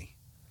family.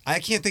 I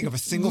can't think of a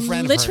single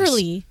friend of hers.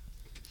 literally.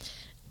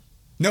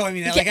 No, I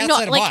mean, like Yeah,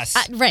 outside of like,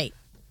 us. right.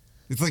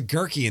 It's like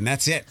Gurky, and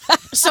that's it.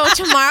 So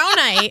tomorrow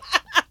night,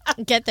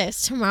 get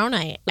this. Tomorrow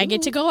night, I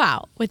get to go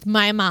out with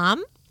my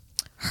mom,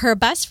 her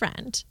best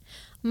friend,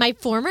 my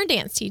former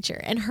dance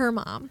teacher, and her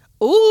mom,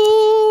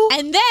 Ooh.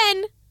 and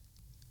then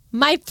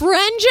my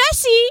friend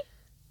Jessie,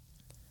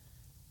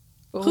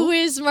 who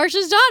is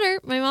Marsha's daughter,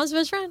 my mom's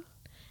best friend,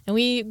 and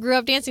we grew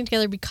up dancing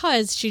together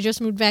because she just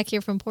moved back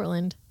here from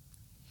Portland,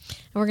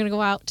 and we're gonna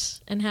go out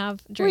and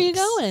have drinks. Where are you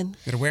going?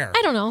 Gotta wear.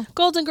 I don't know.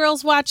 Golden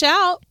Girls, watch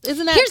out.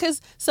 Isn't that Here's-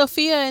 because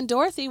Sophia and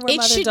Dorothy were It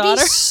mother should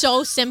daughter? be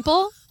so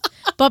simple,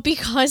 but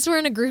because we're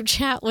in a group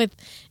chat with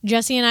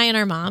Jessie and I and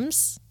our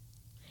moms,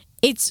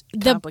 it's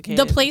the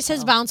Complicated place as has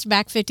hell. bounced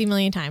back 50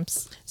 million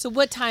times. So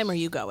what time are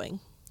you going?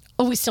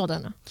 Oh, we still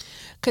don't know.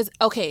 Because,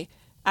 okay,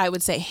 I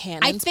would say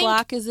Hannon's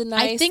Block is a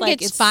nice. I think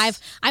like, it's 5.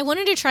 I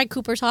wanted to try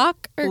Cooper's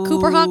Hawk or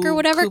Cooper Hawk or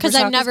whatever because Cooper's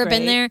Hawk I've is never been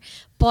great. there,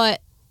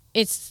 but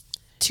it's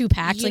too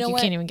packed. You Like know you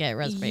what? can't even get a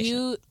reservation.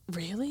 You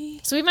really?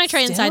 So we might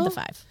try inside the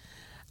Still?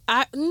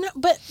 5. No,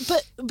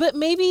 but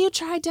maybe you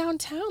try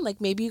downtown. Like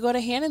maybe you go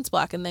to Hannon's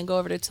Block and then go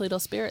over to Toledo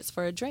Spirits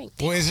for a drink.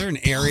 Boy, is there an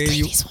area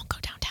you? Ladies won't go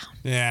downtown.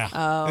 Yeah.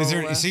 Oh, Is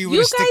there? So you you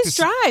want to stick guys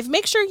to? drive.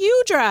 Make sure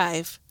you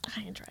drive.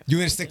 I can drive. You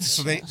want to stick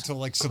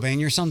to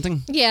Sylvania or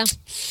something? Yeah.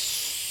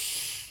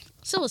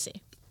 So we'll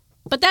see.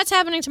 But that's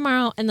happening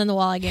tomorrow, and then the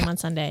Walleye game on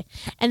Sunday.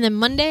 And then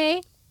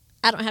Monday,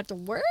 I don't have to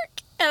work,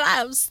 and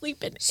I'm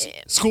sleeping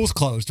in. School's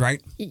closed,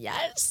 right?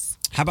 Yes.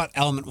 How about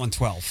Element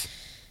 112?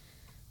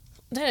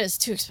 That is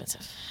too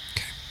expensive.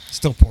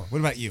 Still poor. What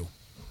about you?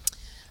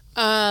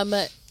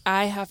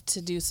 I have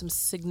to do some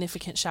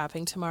significant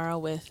shopping tomorrow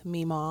with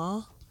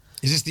Meemaw.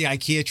 Is this the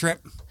IKEA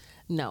trip?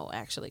 No,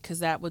 actually, because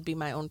that would be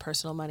my own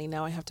personal money.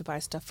 Now I have to buy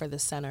stuff for the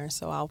center,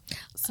 so I'll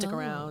stick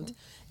around.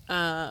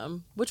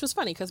 Which was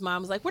funny because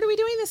Mom was like, "What are we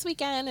doing this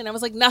weekend?" And I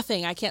was like,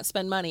 "Nothing. I can't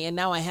spend money." And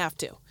now I have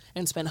to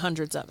and spend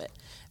hundreds of it.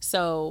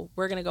 So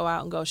we're going to go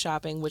out and go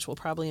shopping, which will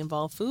probably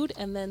involve food.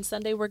 And then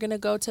Sunday we're going to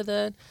go to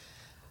the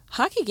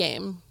hockey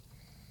game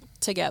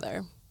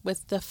together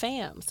with the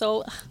fam.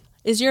 So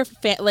is your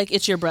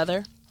it's your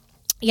brother?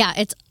 Yeah,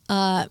 it's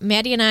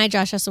Maddie and I,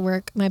 Josh has to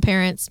work, my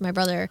parents, my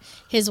brother,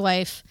 his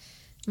wife,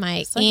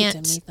 my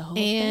aunt,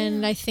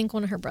 and I think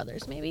one of her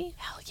brothers, maybe.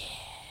 Hell yeah.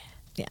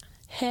 Yeah.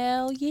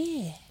 Hell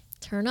yeah.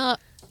 Turn up.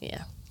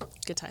 Yeah.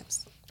 Good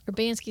times.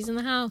 Urbanski's in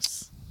the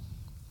house.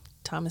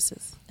 Thomas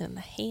is in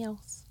the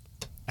house.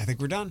 I think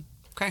we're done.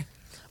 Okay.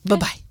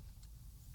 Bye-bye.